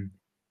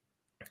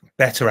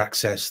better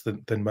access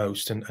than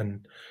most,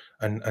 and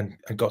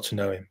got to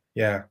know him.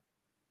 Yeah.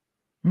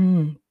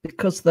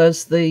 Because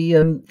there's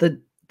the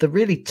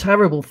really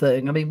terrible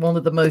thing. I mean, one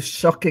of the most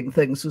shocking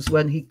things was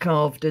when he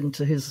carved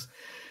into his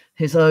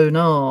own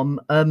arm,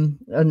 and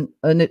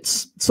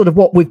it's sort of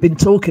what we've been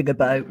talking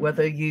about,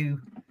 whether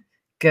you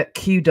get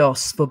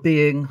kudos for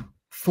being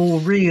for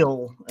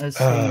real, as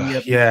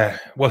yeah.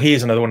 Well, he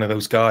is another one of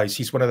those guys.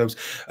 He's one of those,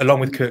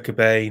 along with Kurt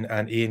Cobain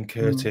and Ian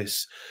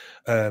Curtis,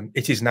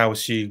 It is now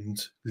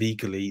assumed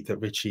legally that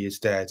Richie is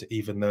dead,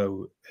 even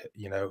though,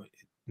 you know,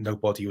 no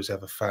body was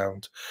ever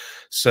found.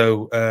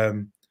 So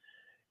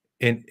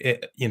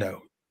you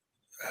know,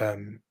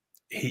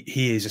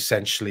 he is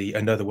essentially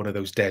another one of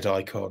those dead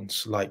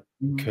icons, like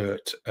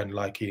Kurt and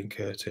like Ian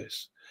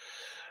Curtis.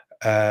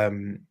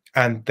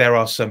 And there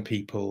are some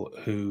people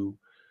who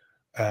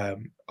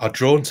are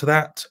drawn to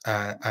that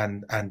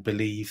and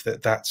believe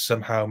that that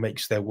somehow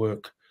makes their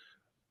work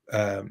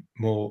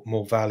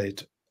more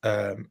valid.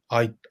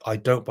 I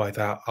don't buy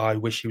that. I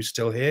wish he was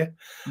still here.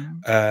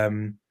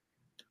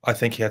 I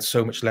think he had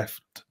so much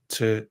left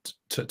to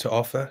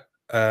offer.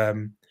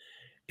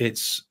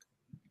 It's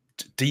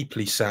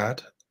deeply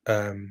sad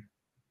that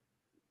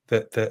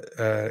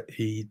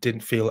he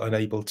didn't feel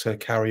unable to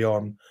carry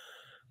on,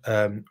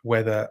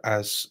 whether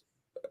as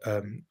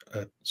a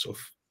sort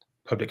of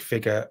public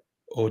figure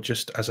or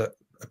just as a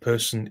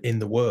person in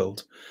the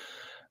world.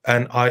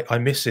 And I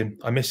miss him.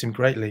 I miss him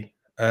greatly.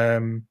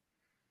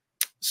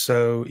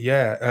 So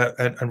yeah,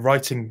 and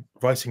writing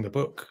the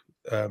book,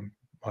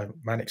 my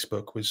Manics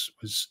book was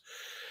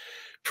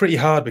pretty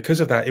hard because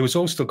of that. It was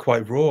all still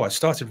quite raw. I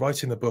started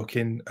writing the book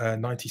in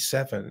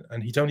 '97,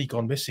 and he'd only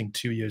gone missing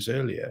 2 years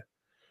earlier.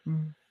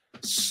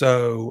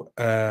 So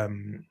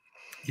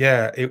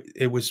yeah,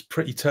 it was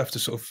pretty tough to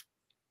sort of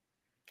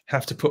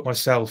have to put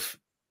myself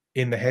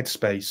in the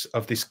headspace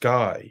of this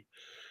guy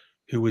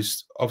who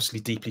was obviously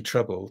deeply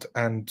troubled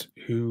and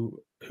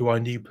who I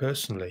knew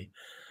personally.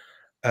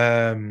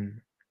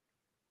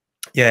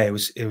 Yeah, it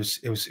was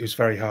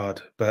very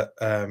hard, but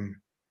I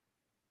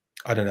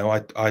don't know.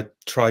 I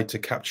tried to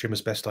capture him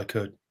as best I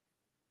could.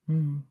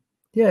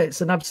 Yeah,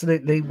 it's an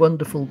absolutely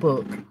wonderful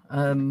book.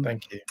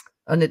 Thank you.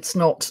 And it's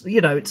not, you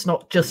know, it's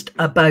not just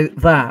about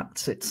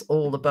that. It's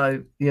all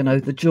about, you know,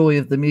 the joy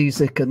of the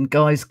music and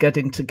guys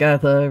getting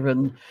together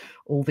and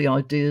all the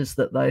ideas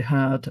that they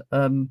had.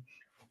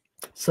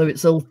 So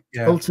it's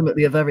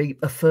ultimately a very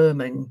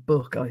affirming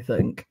book, I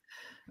think.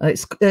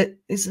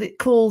 Isn't it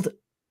called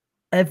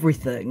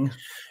Everything?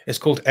 It's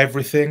called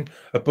Everything,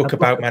 a book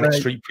about Manic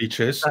Street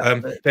Preachers.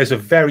 There's a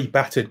very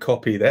battered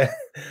copy there,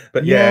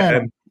 but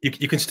yeah,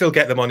 you can still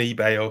get them on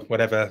eBay or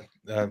whatever.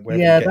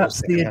 Yeah, that's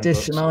the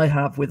edition I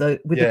have with a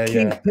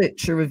cute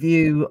picture of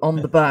you on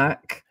the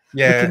back,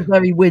 looking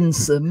very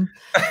winsome.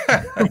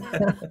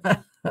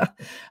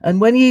 And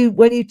when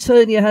you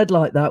turn your head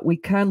like that, we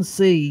can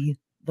see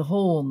the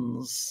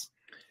horns.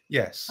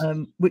 Yes,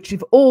 which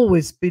you've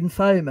always been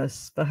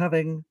famous for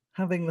having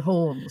the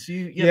horns.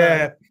 You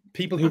know.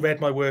 People who read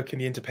my work in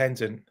the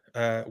Independent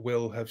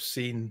will have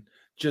seen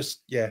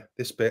just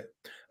this bit,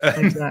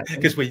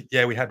 because we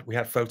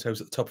had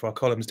photos at the top of our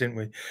columns, didn't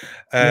we?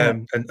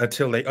 And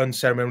until they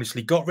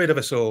unceremoniously got rid of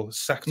us all,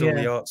 sacked all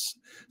the arts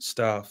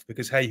staff,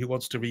 because hey, who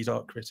wants to read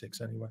art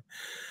critics anyway?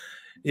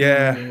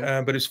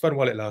 But it's fun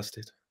while it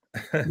lasted.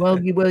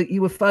 Well, you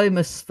were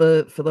famous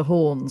for the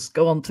horns.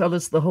 Go on, tell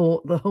us the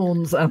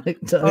horns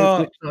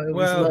anecdote, which I always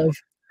love.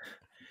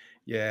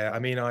 Yeah, I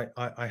mean,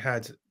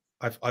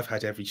 I've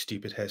had every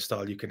stupid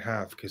hairstyle you can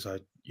have, because I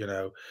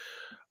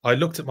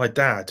looked at my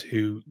dad,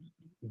 who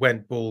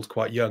went bald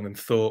quite young, and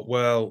thought,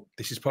 well,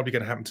 this is probably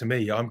going to happen to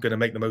me. I'm going to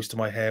make the most of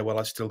my hair while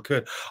I still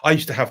could. I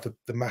used to have the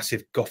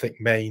massive gothic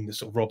mane, the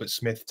sort of Robert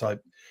Smith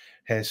type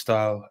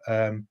hairstyle.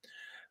 I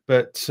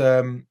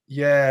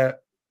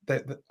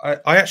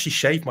actually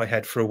shaved my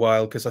head for a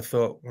while, because I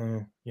thought,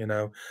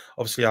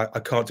 obviously I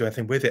can't do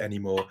anything with it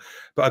anymore.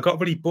 But I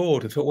got really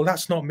bored and thought, well,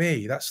 that's not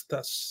me.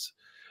 That's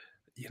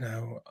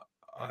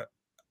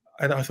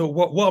and I thought,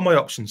 what are my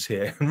options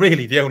here? And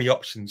really, the only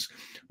options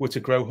were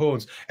to grow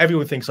horns.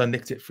 Everyone thinks I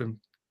nicked it from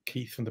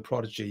Keith from The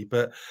Prodigy,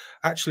 but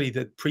actually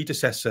the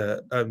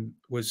predecessor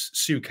was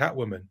Sue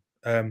Catwoman,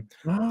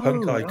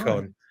 punk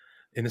icon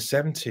in the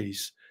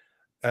 70s.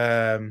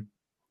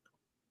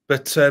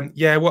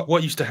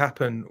 What used to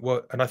happen,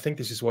 and I think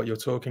this is what you're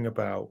talking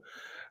about.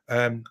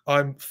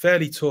 I'm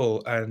fairly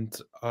tall, and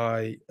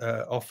I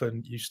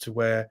often used to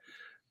wear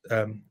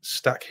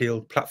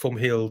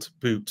platform-heeled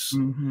boots,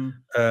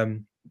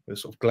 the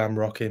sort of glam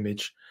rock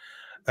image,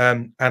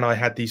 and I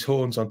had these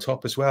horns on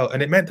top as well,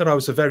 and it meant that I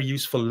was a very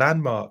useful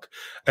landmark.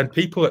 And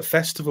people at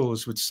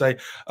festivals would say,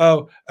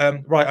 "Oh,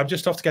 right, I'm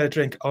just off to get a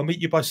drink. I'll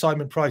meet you by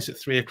Simon Price at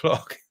 3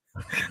 o'clock."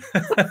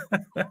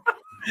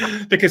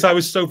 Because I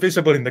was so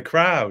visible in the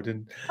crowd,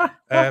 and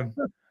I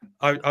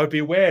would be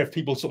aware of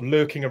people sort of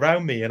lurking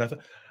around me, and I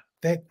thought,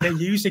 they're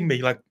using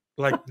me like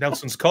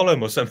Nelson's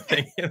column or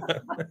something.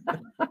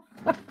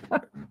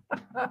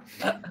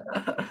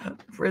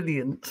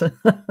 Brilliant.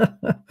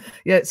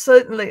 Yeah,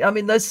 certainly. I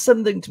mean, there's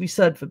something to be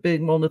said for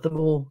being one of the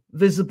more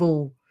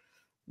visible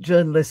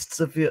journalists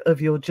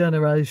of your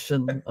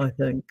generation, I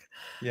think.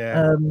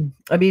 Yeah.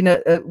 I mean,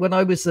 when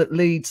I was at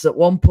Leeds at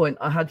one point,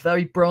 I had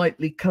very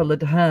brightly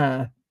coloured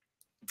hair.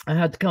 I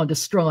had kind of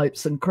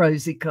stripes and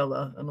crazy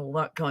colour and all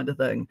that kind of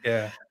thing.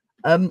 Yeah.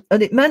 And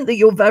it meant that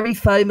you're very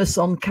famous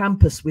on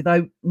campus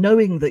without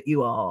knowing that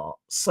you are.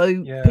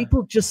 So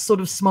people just sort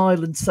of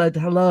smile and said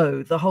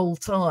hello the whole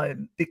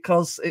time,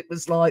 because it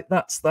was like,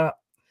 that's that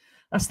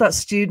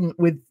student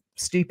with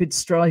stupid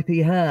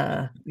stripy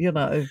hair, you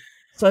know.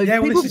 So Yeah,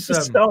 well, people this just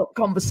is start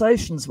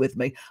conversations with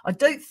me. I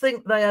don't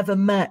think they ever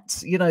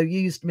met, you know,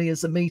 used me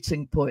as a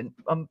meeting point.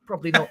 I'm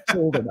probably not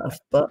tall enough,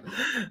 but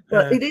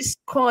it is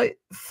quite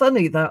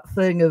funny, that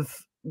thing of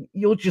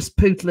you're just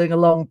pootling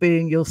along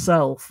being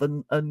yourself,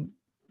 and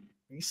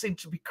you seem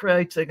to be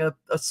creating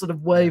a sort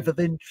of wave of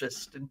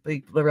interest in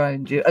people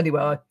around you.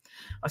 Anyway,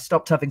 I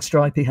stopped having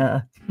stripy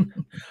hair.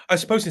 I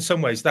suppose in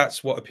some ways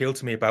that's what appealed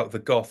to me about the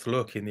goth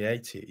look in the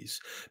 80s,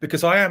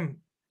 because I am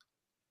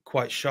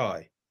quite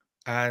shy,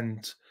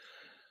 and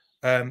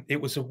it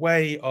was a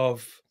way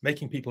of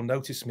making people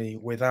notice me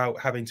without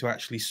having to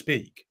actually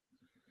speak.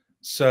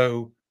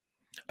 So,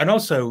 and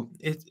also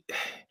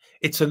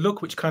it's a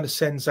look which kind of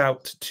sends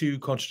out two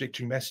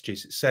contradictory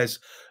messages. It says,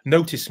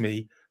 notice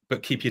me,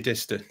 but keep your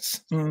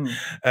distance.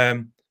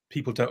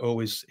 People don't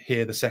always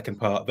hear the second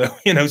part, though,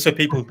 you know, so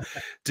people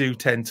do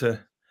tend to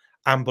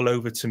amble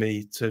over to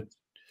me to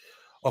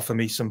offer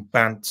me some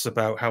bants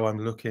about how I'm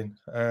looking.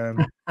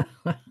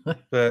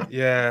 But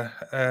yeah,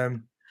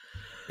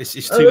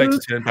 it's too late to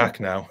turn back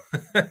now.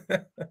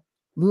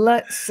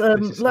 Let's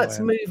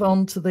move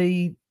on to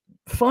the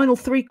final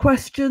three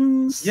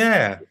questions.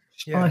 Yeah.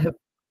 I have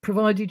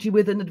provided you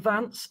with in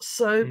advance.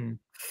 So,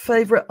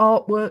 favorite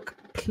artwork,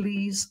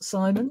 please,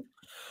 Simon?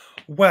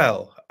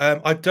 Well,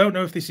 I don't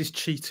know if this is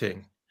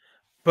cheating,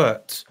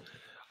 but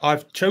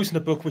I've chosen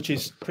a book which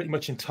is pretty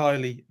much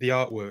entirely the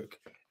artwork.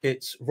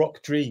 It's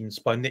Rock Dreams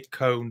by Nick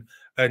Cohn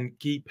and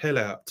Guy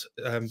Pillart,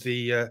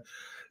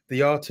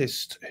 the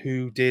artist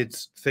who did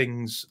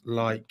things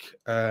like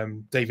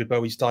David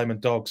Bowie's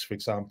Diamond Dogs, for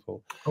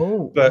example.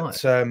 Oh,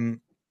 but right.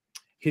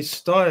 His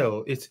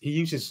style, he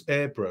uses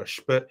airbrush,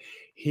 but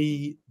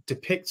he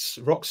depicts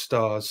rock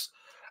stars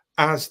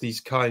as these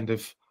kind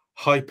of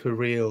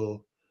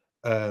hyper-real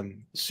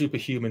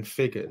superhuman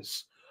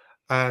figures.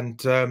 And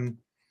the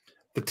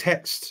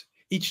text,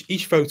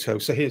 each photo,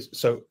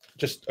 so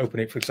just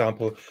open it, for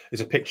example, is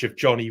a picture of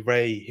Johnny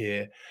Ray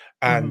here,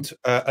 and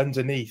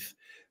underneath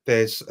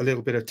there's a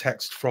little bit of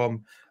text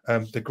from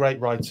the great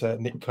writer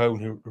Nick Cohn,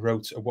 who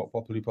wrote What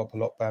Wobbly Bop a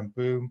Lot Bam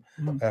Boom,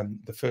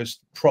 the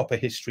first proper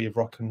history of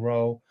rock and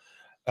roll.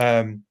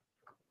 And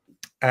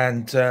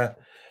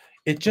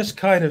it just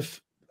kind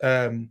of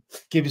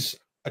gives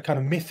a kind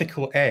of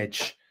mythical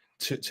edge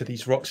to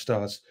these rock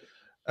stars.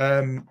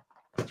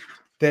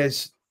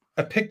 There's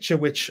a picture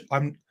which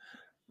I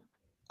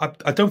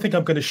don't think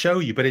I'm going to show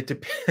you, but it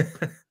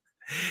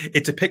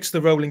depicts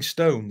the Rolling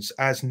Stones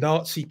as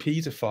Nazi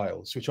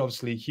paedophiles, which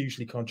obviously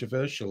hugely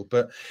controversial.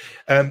 But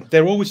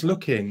they're always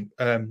looking,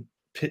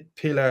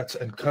 Pillart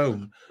and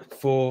Cohn,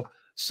 for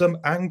some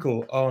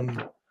angle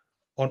on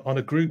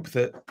a group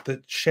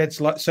that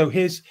sheds light. So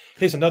here's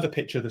another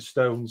picture of the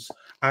Stones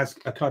as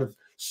a kind of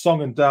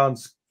song and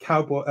dance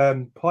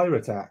cowboy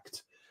pirate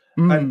act,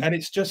 and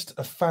it's just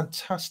a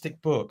fantastic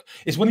book.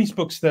 It's one of these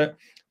books that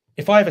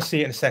if I ever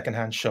see it in a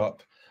secondhand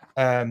shop,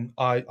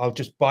 I'll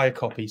just buy a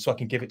copy so I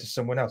can give it to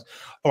someone else.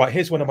 All right,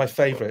 here's one of my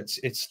favorites.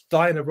 It's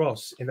Diana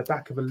Ross in the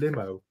back of a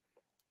limo,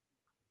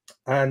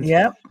 and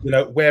you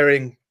know,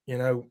 wearing, you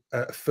know,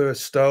 a fur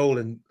stole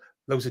and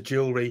loads of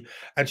jewelry,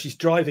 and she's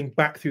driving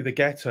back through the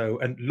ghetto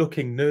and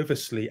looking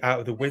nervously out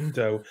of the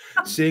window,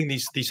 seeing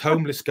these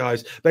homeless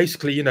guys,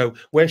 basically, you know,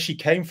 where she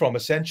came from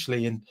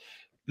essentially, and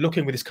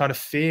looking with this kind of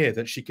fear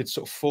that she could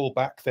sort of fall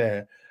back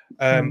there.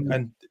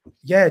 And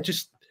yeah,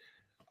 just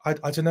I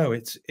don't know,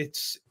 it's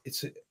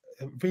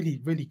a really,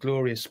 really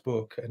glorious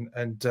book,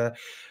 and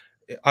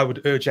I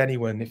would urge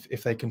anyone,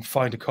 if they can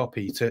find a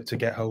copy, to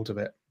get hold of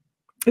it.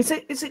 Is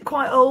it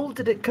quite old?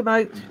 Did it come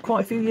out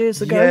quite a few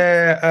years ago?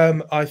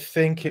 Yeah, I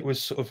think it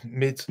was sort of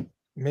mid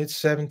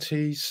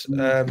 70s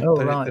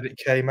that it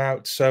came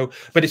out. So,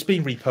 but it's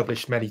been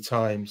republished many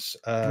times.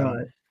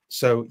 Right.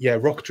 So yeah,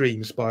 Rock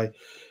Dreams by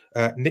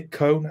Nick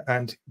Cohn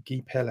and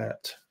Guy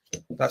Pillart.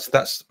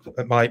 That's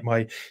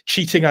my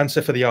cheating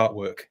answer for the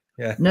artwork.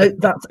 Yeah. No,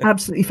 that's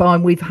absolutely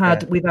fine. We've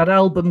had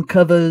album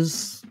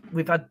covers,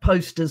 we've had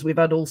posters, we've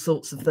had all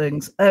sorts of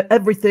things.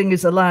 Everything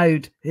is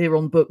allowed here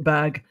on Book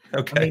Bag.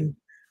 Okay. I mean,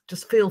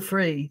 just feel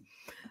free.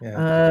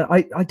 Yeah.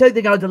 I don't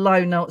think I'd allow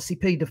Nazi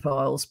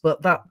paedophiles,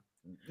 but that,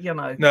 you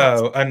know.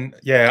 No, and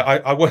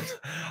yeah,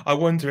 I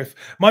wonder if,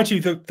 mind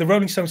you, the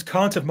Rolling Stones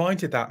can't have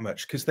minded that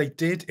much, because they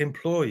did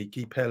employ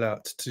Guy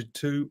Pillart to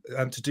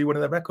do one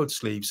of their record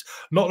sleeves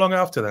not long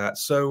after that.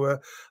 So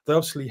they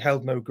obviously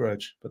held no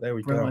grudge. But there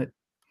we go. Right.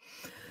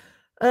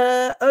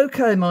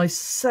 Okay, my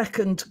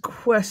second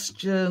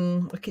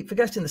question. I keep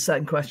forgetting the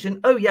second question.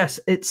 Oh yes,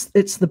 it's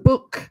the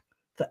book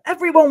that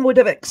everyone would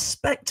have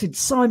expected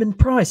Simon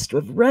Price to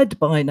have read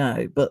by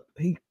now, but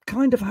he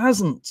kind of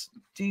hasn't.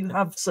 Do you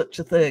have such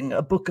a thing,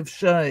 a book of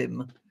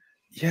shame?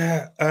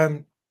 Yeah,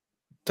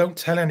 don't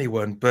tell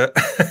anyone, but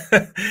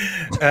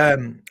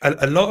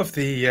a lot of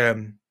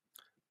the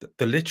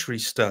literary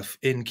stuff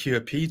in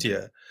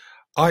Curepedia,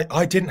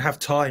 I didn't have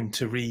time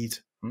to read.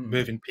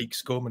 Mervyn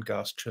Peake's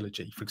Gormenghast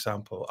trilogy, for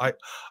example.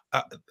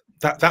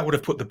 That would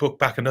have put the book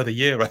back another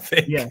year, I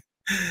think. Yeah.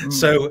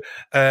 So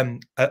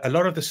a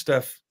lot of the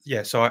stuff,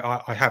 yeah. So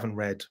I haven't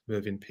read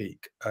Mervyn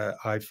Peake.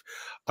 I've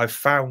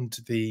found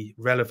the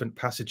relevant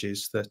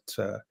passages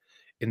that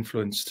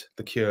influenced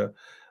The Cure,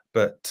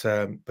 but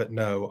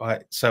no.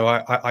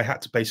 I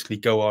had to basically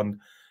go on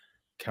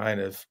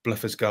kind of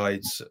bluffers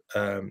guides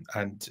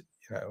and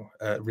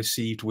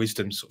received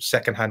wisdom, sort of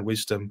secondhand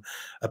wisdom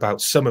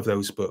about some of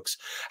those books.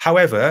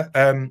 However,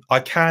 I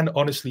can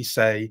honestly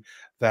say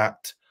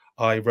that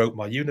I wrote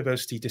my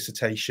university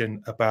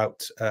dissertation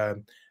about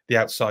The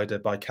Outsider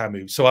by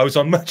Camus. So I was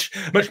on much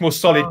more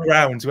solid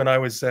ground when I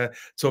was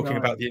talking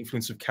about the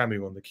influence of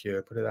Camus on The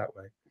Cure, put it that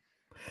way.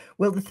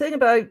 Well, the thing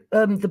about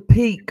the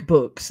Peake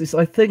books is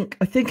I think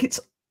it's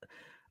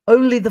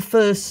only the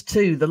first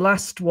two. The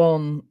last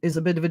one is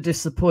a bit of a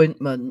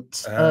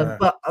disappointment. But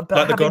like The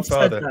having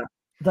said Godfather. that,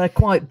 they're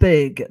quite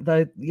big.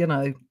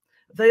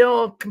 They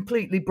are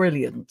completely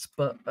brilliant,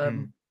 but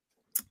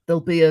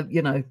there'll be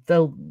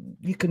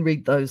you can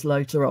read those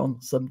later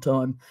on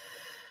sometime.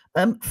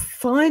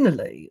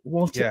 Finally,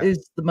 what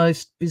is the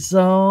most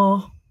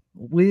bizarre,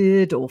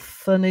 weird, or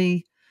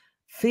funny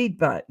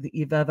feedback that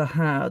you've ever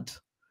had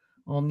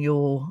on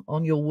your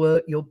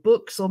work, your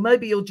books, or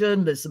maybe your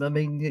journalism? I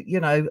mean,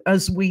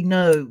 as we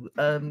know,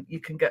 you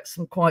can get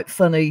some quite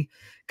funny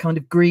kind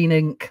of green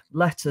ink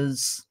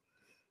letters.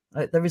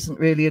 There isn't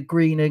really a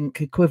green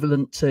ink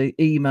equivalent to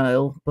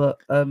email, but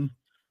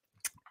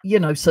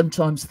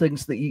sometimes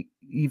things that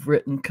you've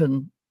written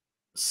can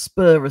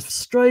spur a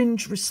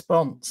strange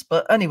response.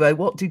 But anyway,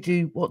 what did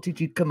you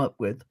come up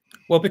with?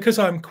 Well, because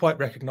I'm quite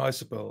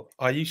recognizable,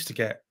 I used to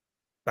get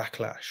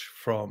backlash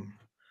from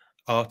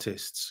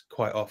artists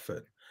quite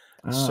often.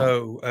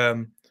 So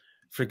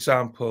for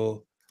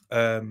example,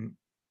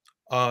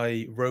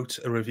 I wrote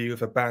a review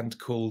of a band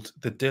called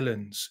the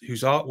Dylans,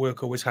 whose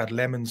artwork always had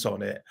lemons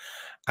on it,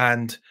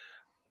 and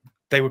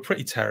they were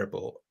pretty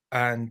terrible.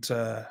 And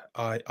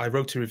I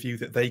wrote a review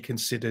that they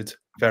considered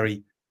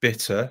very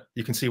bitter.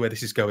 You can see where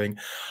this is going.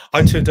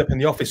 I turned up in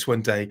the office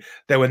one day.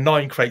 There were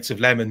 9 crates of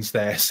lemons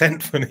there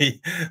sent for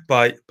me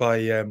by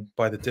the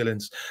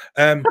Dylans.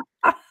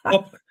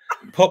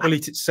 Pop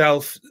Elite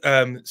itself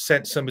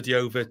sent somebody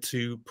over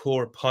to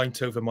pour a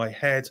pint over my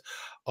head.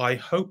 I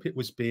hope it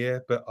was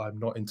beer, but I'm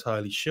not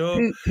entirely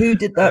sure. Who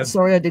did that?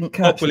 Sorry, I didn't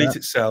catch Pop Elite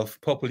itself.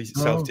 Pop Elite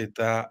itself did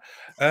that.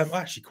 I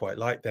actually quite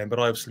liked them, but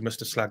I obviously must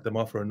have slagged them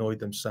off or annoyed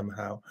them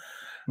somehow.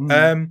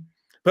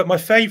 But my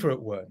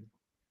favourite one,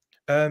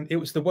 it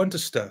was the Wonder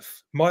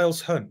Stuff,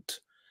 Miles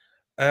Hunt.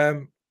 I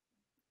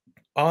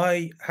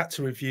had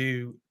to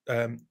review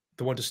the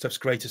Wonder Stuff's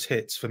greatest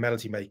hits for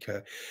Melody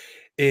Maker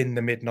in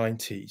the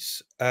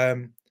mid-90s.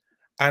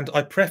 And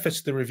I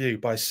prefaced the review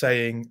by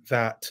saying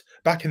that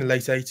back in the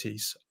late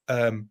 80s,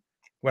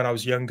 when I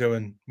was younger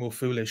and more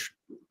foolish,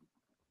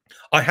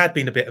 I had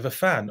been a bit of a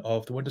fan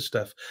of the Wonder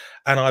Stuff.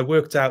 And I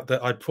worked out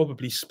that I'd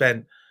probably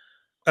spent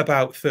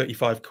about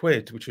 35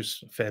 quid, which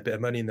was a fair bit of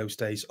money in those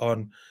days,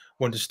 on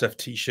Wonder Stuff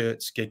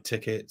t-shirts, gig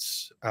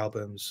tickets,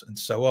 albums, and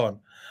so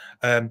on.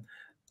 And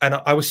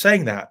I was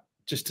saying that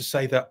just to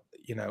say that,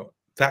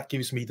 that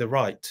gives me the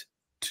right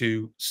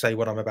to say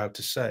what I'm about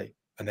to say.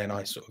 And then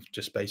I sort of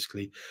just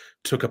basically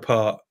took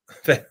apart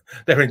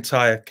their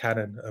entire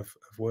canon of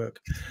work.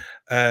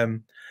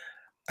 About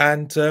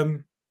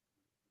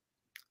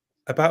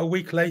a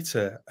week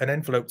later, an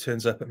envelope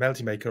turns up at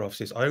Melody Maker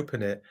offices. I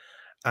open it,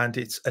 and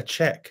it's a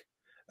check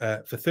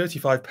for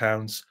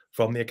 £35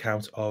 from the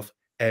account of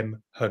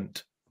M.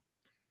 Hunt.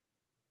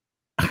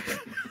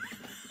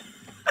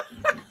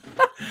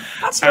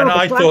 And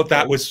I thought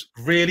that was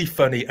really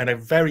funny and a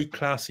very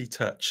classy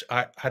touch.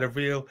 I had a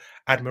real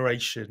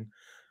admiration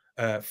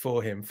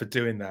for him for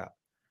doing that.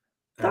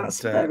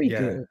 That's very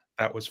good.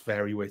 That was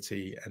very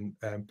witty. And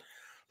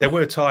there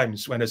were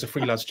times when, as a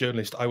freelance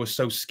journalist, I was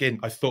so skint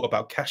I thought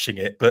about cashing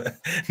it, but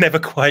never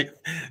quite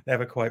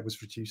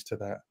was reduced to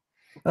that.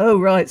 Oh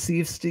right, so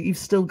you've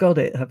still got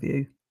it, have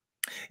you?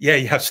 Yeah,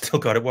 you have still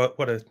got it.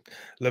 What a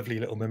lovely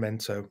little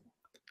memento.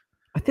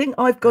 I think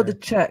I've got a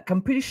check.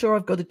 I'm pretty sure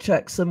I've got a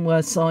check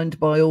somewhere signed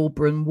by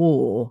Auburn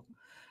War.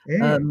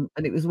 And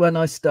it was when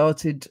I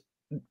started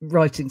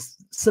writing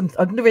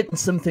I'd written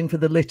something for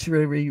the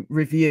literary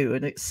review,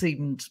 and it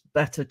seemed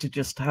better to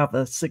just have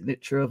a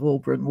signature of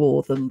Auburn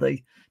War than the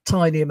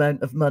tiny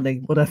amount of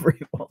money, whatever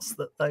it was,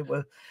 that they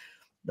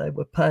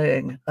were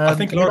paying. I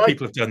think a lot of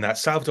people have done that.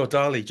 Salvador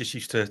Dali just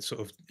used to sort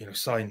of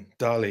sign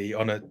Dali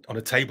on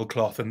a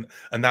tablecloth, and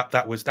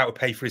that would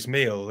pay for his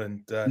meal.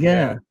 And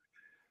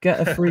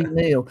get a free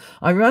meal.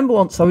 I remember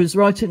once I was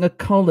writing a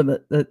column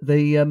at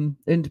the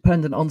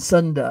Independent on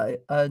Sunday,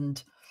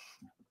 and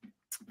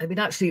I mean,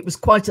 actually, it was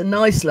quite a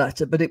nice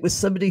letter, but it was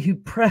somebody who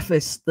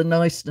prefaced the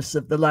niceness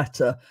of the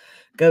letter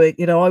going,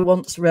 I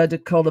once read a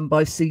column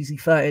by Suzi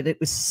Fay, and it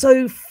was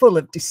so full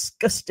of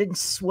disgusting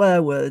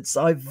swear words,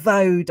 I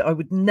vowed I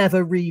would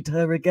never read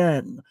her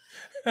again.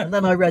 And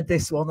then I read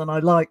this one and I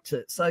liked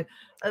it. So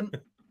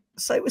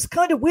it was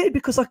kind of weird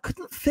because I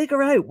couldn't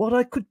figure out what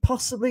I could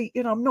possibly,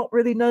 I'm not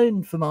really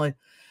known for my,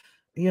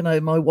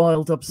 my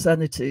wild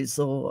obscenities,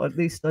 or at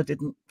least I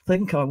didn't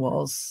think I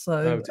was.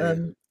 So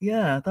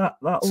yeah, that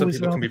Some always people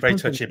can rather be very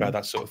puzzled touchy me. about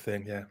that sort of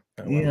thing. Yeah.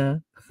 Oh, well.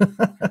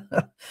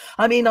 Yeah.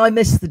 I mean, I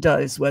miss the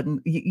days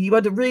when you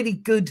had a really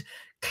good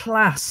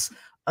class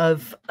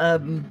of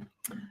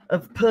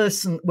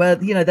person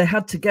where, you know, they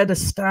had to get a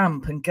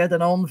stamp and get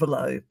an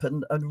envelope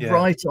and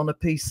write on a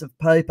piece of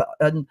paper.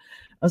 And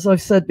as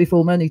I've said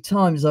before many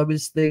times, I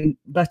was the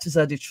letters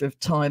editor of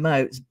Time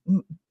Out.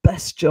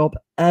 Best job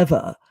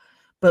ever.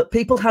 But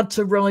people had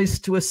to rise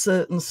to a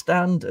certain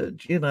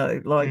standard, you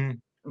know, like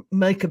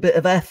make a bit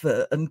of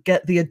effort and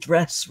get the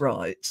address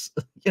right,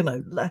 you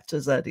know,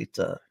 letters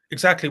editor.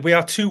 Exactly. We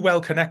are too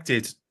well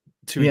connected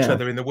to each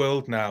other in the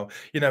world now.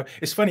 You know,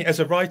 it's funny, as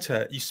a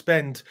writer, you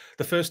spend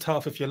the first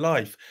half of your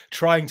life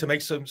trying to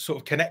make some sort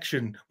of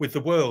connection with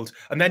the world,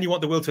 and then you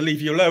want the world to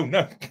leave you alone.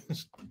 No.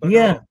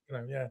 Yeah. You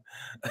know, yeah.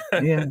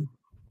 Yeah.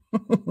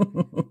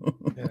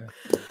 Yeah.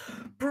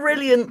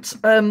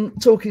 Brilliant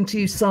talking to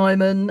you,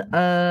 Simon.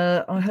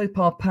 I hope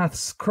our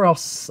paths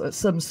cross at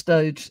some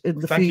stage in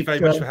the future. Thank you very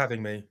much for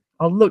having me.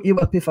 I'll look you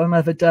up if I'm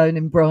ever down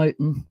in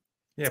Brighton.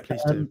 Yeah,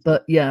 please do.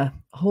 But yeah,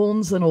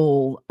 horns and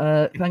all,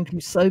 thank you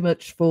so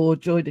much for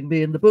joining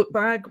me in the book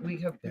bag. We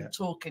have been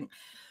talking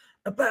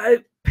about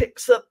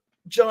Picks Up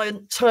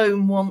Giant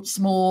Tome once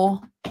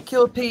more,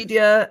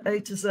 Curepedia,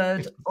 A to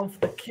Z of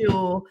the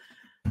Cure.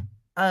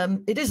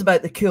 It is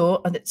about the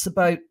cure, and it's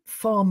about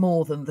far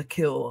more than the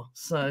cure.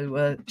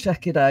 So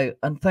check it out.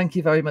 And thank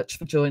you very much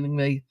for joining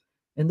me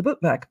in the book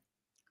bag.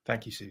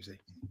 Thank you, Susie.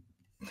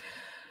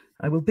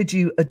 I will bid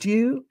you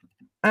adieu.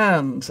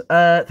 And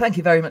thank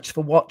you very much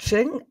for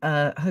watching.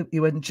 Hope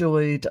you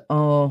enjoyed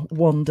our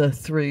wander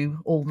through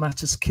all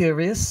matters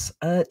curious.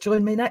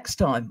 Join me next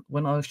time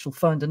when I shall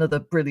find another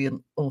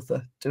brilliant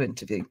author to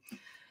interview.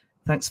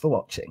 Thanks for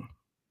watching.